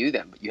patience to do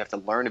them, but you have to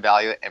learn to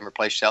value it and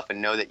replace yourself and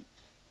know that,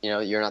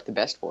 you're not the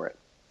best for it.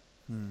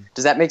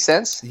 Does that make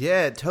sense?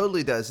 Yeah, it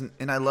totally does.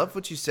 And I love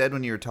what you said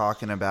when you were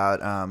talking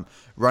about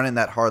running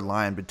that hard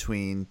line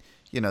between,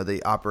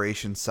 the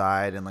operations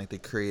side and like the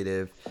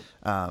creative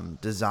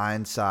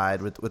design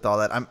side with all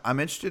that. I'm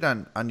interested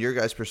on your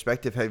guys'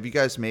 perspective. Have you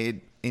guys made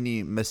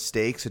any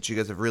mistakes that you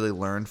guys have really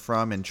learned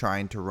from in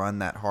trying to run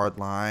that hard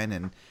line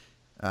and,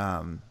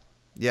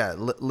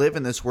 live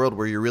in this world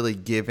where you're really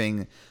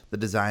giving the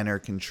designer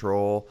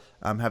control?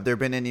 Have there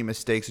been any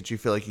mistakes that you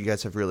feel like you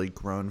guys have really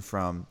grown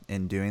from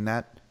in doing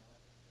that?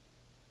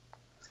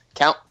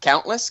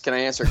 Countless? Can I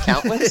answer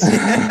countless?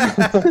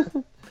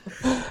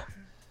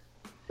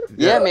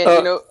 Yeah, man.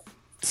 Oh,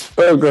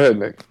 go ahead,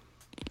 Nick.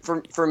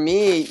 For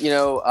me,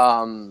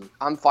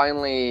 I'm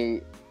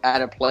finally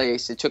at a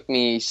place. It took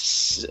me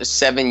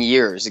 7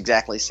 years,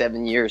 exactly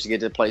 7 years, to get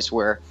to the place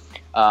where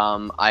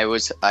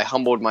I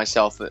humbled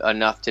myself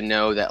enough to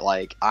know that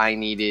like I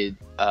needed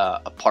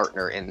a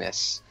partner in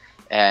this,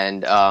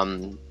 and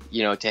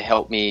to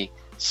help me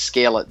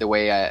scale it the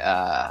way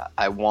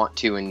I want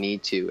to and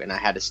need to. And I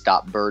had to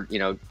stop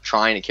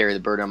trying to carry the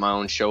burden on my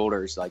own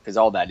shoulders, like, because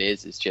all that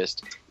is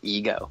just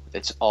ego.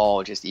 It's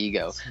all just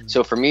ego.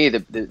 So for me,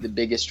 the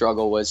biggest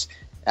struggle was,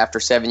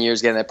 after 7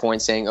 years, getting to that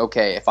point saying,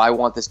 okay, if I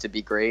want this to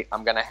be great,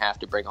 I'm going to have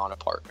to bring on a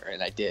partner.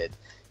 And I did.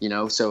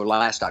 So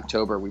last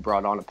October we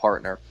brought on a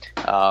partner,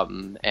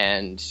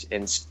 and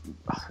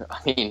I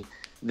mean,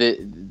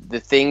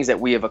 the things that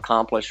we have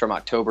accomplished from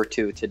October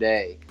to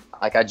today,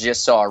 like I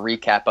just saw a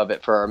recap of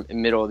it for our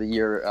middle of the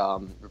year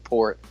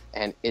report,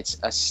 and it's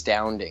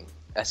astounding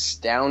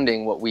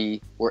what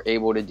we were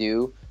able to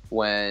do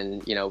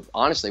when,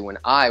 honestly, when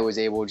I was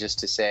able just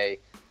to say,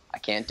 I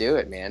can't do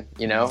it, man,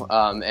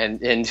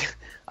 and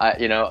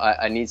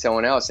I need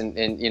someone else. And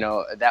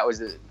that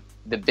was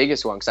the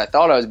biggest one, because I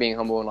thought I was being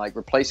humble and like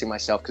replacing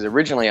myself, because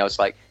originally I was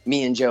like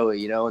me and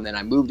Joey, and then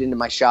I moved into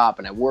my shop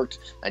and I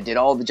did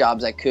all the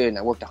jobs I could, and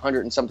I worked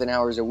 100 and something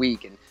hours a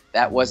week, and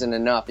that wasn't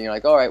enough. And you're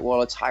like, all right, well,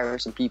 let's hire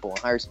some people,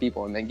 and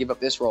then give up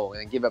this role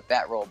and then give up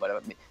that role.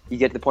 But you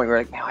get to the point where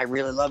you're like, man, I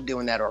really love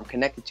doing that, or I'm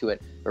connected to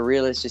it, but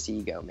really it's just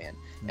ego, man.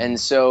 And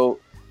so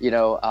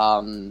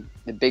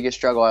the biggest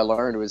struggle I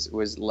learned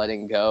was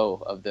letting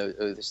go of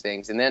those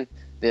things, and then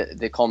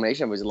the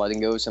culmination was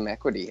letting go of some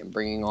equity and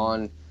bringing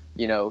on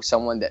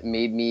someone that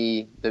made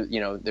me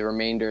the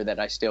remainder that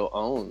I still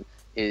own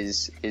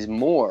is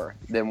more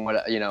than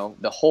what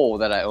the whole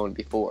that I owned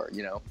before.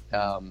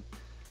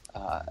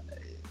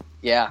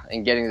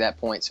 and getting to that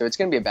point. So it's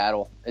going to be a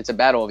battle. It's a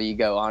battle of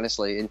ego,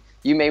 honestly. And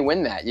you may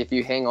win that if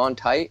you hang on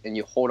tight and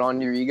you hold on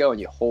to your ego and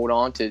you hold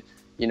on to,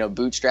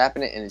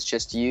 bootstrapping it and it's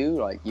just you,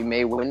 like you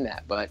may win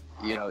that. But,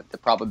 the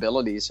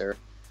probabilities are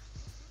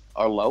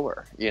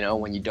lower,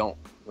 when you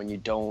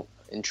don't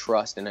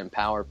entrust and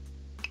empower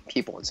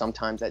people. And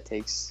sometimes that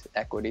takes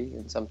equity,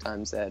 and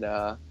sometimes that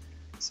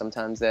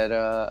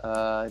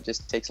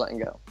just takes letting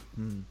go.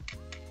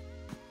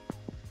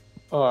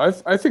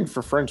 I think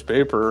for French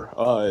Paper,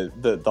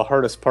 the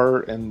hardest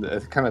part and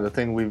kind of the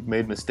thing we've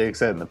made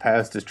mistakes at in the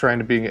past is trying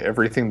to be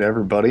everything to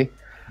everybody.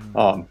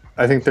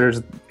 I think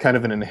there's kind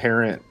of an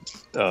inherent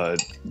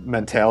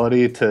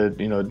mentality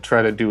to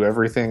try to do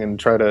everything and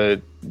try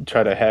to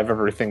have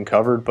everything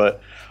covered,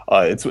 but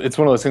it's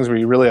one of those things where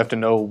you really have to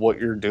know what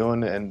you're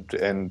doing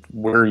and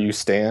where you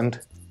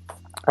stand.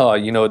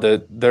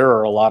 That there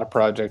are a lot of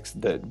projects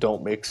that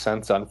don't make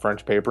sense on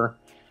French Paper.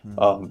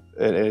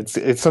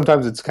 It's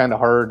sometimes it's kind of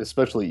hard,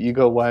 especially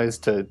ego wise,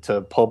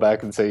 to pull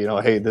back and say,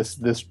 hey,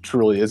 this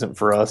truly isn't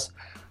for us.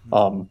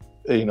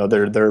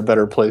 There are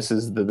better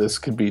places that this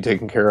could be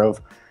taken care of.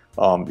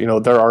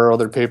 There are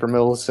other paper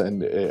mills,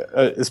 and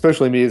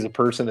especially me as a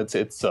person, it's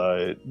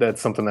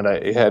that's something that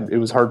I had. It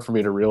was hard for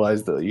me to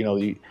realize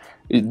that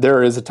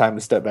there is a time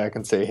to step back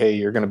and say, hey,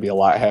 you're going to be a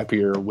lot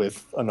happier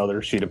with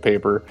another sheet of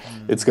paper.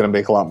 It's going to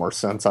make a lot more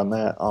sense on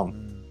that.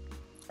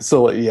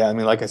 So yeah, I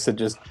mean, like I said,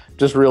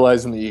 just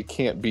realizing that you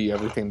can't be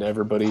everything to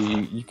everybody.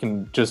 You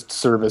can just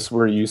service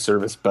where you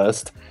service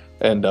best,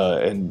 and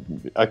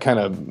I kind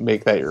of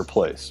make that your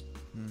place.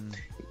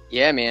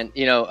 Yeah, man.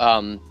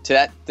 To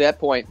that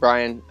point,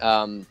 Brian,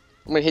 I'm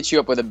gonna hit you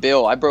up with a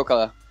bill. I broke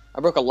a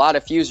lot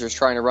of fusers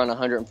trying to run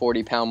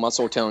 140-pound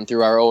muscle tone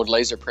through our old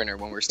laser printer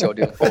when we're still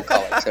doing full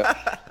color. So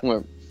I'm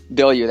gonna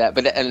bill you that.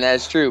 And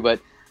that's true.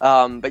 But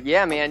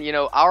yeah, man.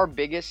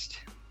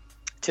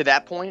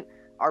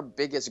 Our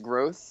biggest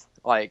growth,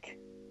 like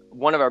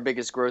one of our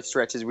biggest growth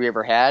stretches we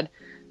ever had.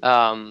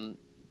 I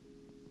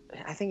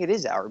think it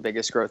is our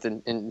biggest growth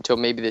until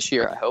maybe this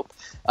year, I hope,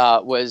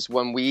 was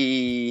when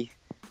we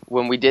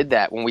did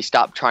that, when we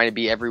stopped trying to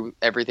be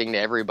everything to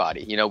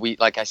everybody.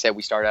 Like I said,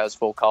 we started out as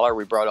full color.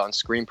 We brought on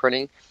screen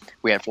printing.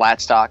 We had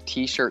flat stock,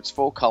 T-shirts,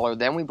 full color.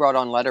 Then we brought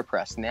on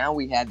letterpress. Now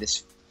we had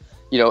this,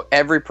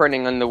 every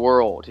printing in the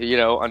world,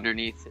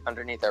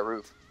 underneath our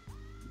roof.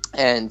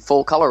 And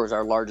full color was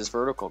our largest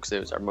vertical because it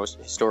was our most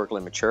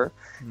historically mature.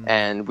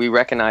 And we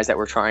recognized that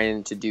we're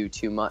trying to do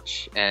too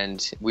much.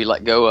 And we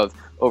let go of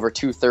over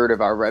 2/3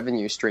 of our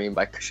revenue stream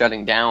by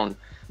shutting down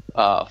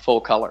full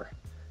color.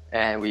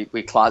 And we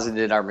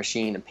closeted our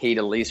machine and paid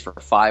a lease for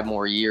 5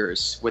 more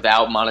years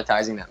without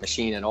monetizing that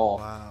machine at all.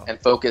 Wow. And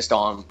focused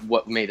on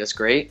what made us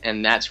great.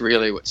 And that's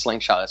really what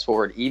slingshot us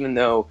forward. Even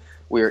though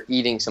we're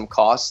eating some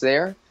costs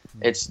there,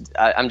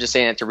 I'm just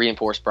saying it to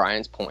reinforce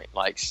Brian's point.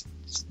 Like,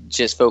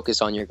 just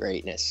focus on your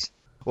greatness.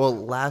 Well,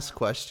 last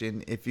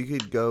question. If you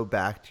could go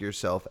back to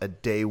yourself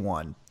at day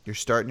one, you're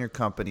starting your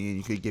company and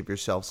you could give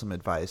yourself some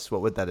advice, what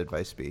would that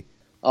advice be?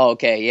 Oh,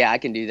 okay. Yeah, I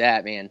can do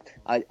that, man.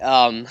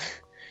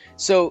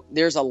 So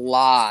there's a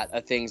lot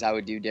of things I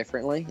would do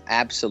differently.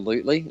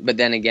 Absolutely. But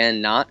then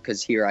again, not,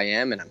 because here I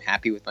am and I'm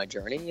happy with my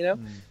journey,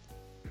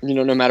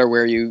 no matter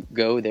where you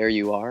go, there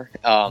you are.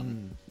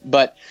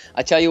 But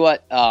I tell you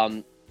what,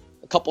 a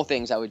couple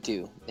things I would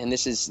do. And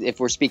this is, if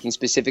we're speaking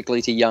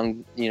specifically to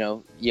young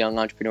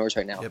entrepreneurs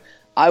right now, Yep.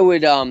 I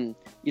would,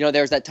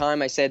 there was that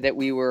time I said that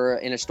we were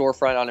in a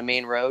storefront on a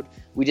main road.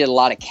 We did a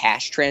lot of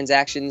cash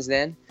transactions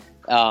then.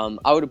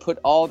 I would have put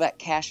all that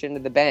cash into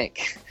the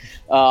bank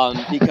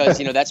because,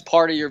 that's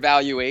part of your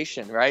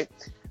valuation, right?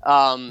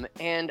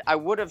 And I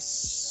would have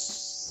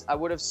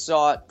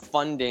sought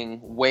funding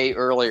way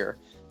earlier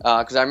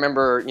because I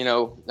remember,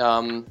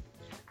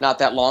 not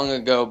that long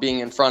ago being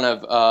in front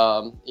of,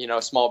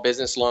 a small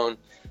business loan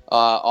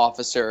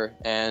officer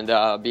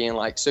and being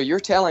like, so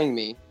you're telling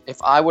me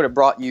if I would have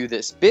brought you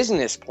this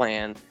business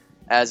plan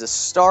as a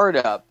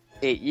startup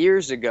 8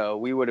 years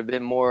ago, you would have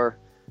been more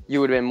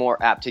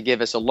apt to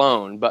give us a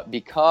loan. But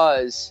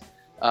because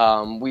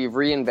we've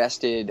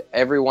reinvested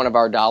every one of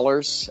our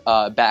dollars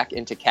back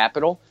into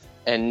capital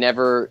and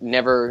never,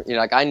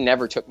 I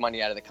never took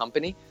money out of the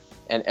company,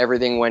 and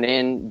everything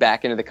went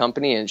back into the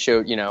company and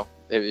showed,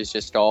 it was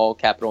just all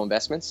capital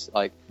investments.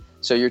 Like,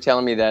 so you're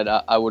telling me that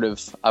I would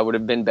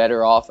have been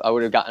better off. I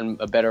would have gotten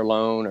a better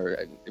loan,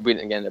 or we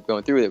didn't end up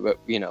going through with it. But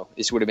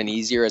this would have been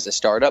easier as a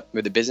startup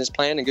with a business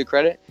plan and good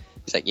credit.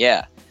 It's like,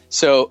 yeah.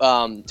 So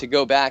to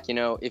go back,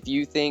 if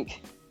you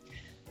think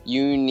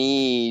you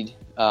need,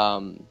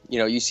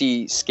 you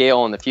see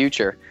scale in the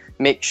future,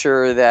 make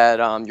sure that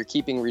you're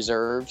keeping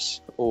reserves,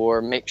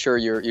 or make sure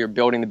you're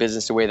building the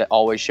business in a way that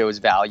always shows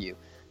value,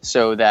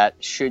 so that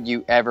should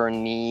you ever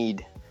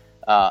need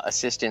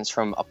assistance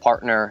from a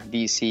partner,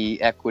 VC,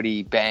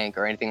 equity, bank,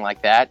 or anything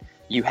like that,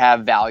 you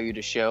have value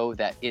to show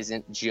that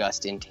isn't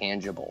just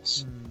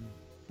intangibles.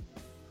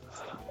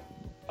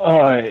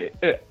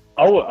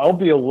 I'll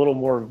be a little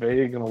more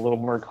vague and a little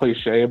more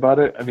cliche about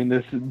it. I mean,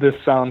 this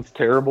sounds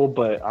terrible,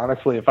 but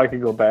honestly, if I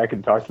could go back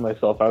and talk to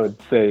myself, I would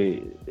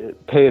say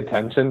pay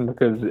attention,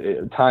 because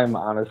time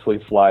honestly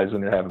flies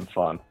when you're having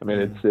fun. I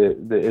mean,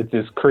 it's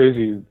just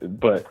crazy,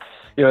 but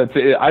you know,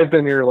 I've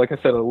been here, like I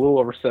said, a little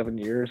over 7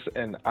 years,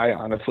 and I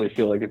honestly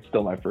feel like it's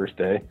still my first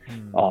day.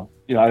 You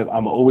know,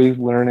 I'm always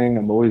learning.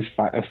 I'm always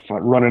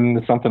running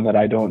into something that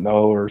I don't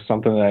know or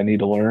something that I need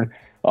to learn.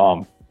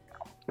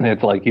 And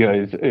it's like, you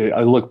know,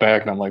 I look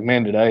back and I'm like,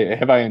 man,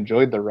 have I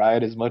enjoyed the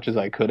ride as much as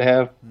I could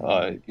have?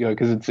 You know,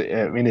 because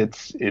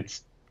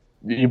it's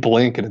you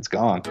blink and it's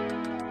gone.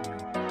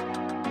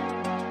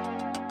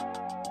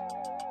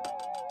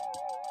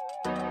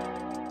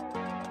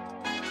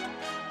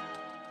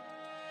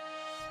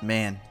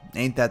 Man,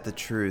 ain't that the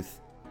truth?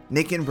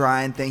 Nick and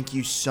Brian, thank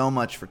you so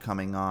much for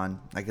coming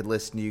on. I could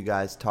listen to you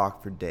guys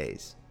talk for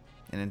days.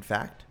 And in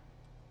fact,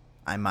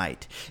 I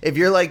might. If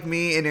you're like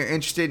me and you're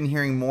interested in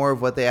hearing more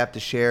of what they have to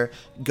share,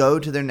 go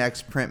to their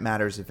next Print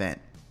Matters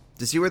event.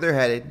 To see where they're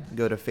headed,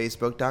 go to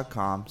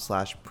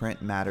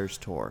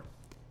facebook.com/printmatterstour.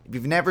 If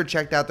you've never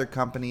checked out their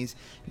companies,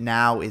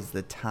 now is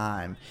the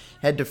time.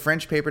 Head to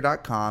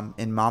frenchpaper.com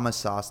and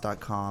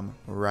mamasauce.com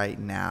right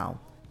now.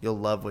 You'll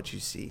love what you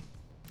see.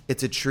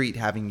 It's a treat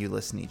having you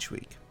listen each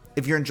week.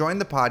 If you're enjoying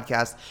the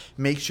podcast,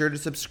 make sure to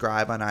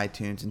subscribe on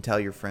iTunes and tell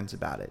your friends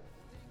about it.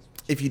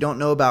 If you don't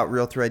know about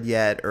RealThread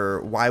yet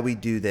or why we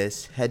do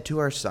this, head to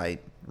our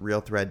site,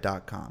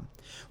 realthread.com.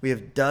 We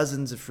have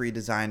dozens of free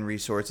design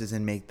resources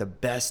and make the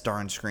best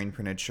darn screen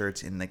printed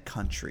shirts in the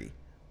country.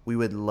 We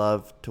would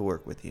love to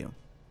work with you.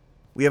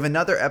 We have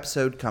another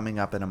episode coming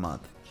up in a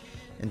month.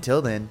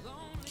 Until then,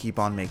 keep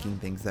on making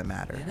things that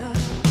matter.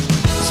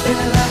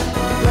 Spinning like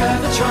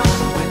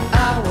Gravitron when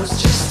I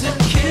was just a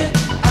kid.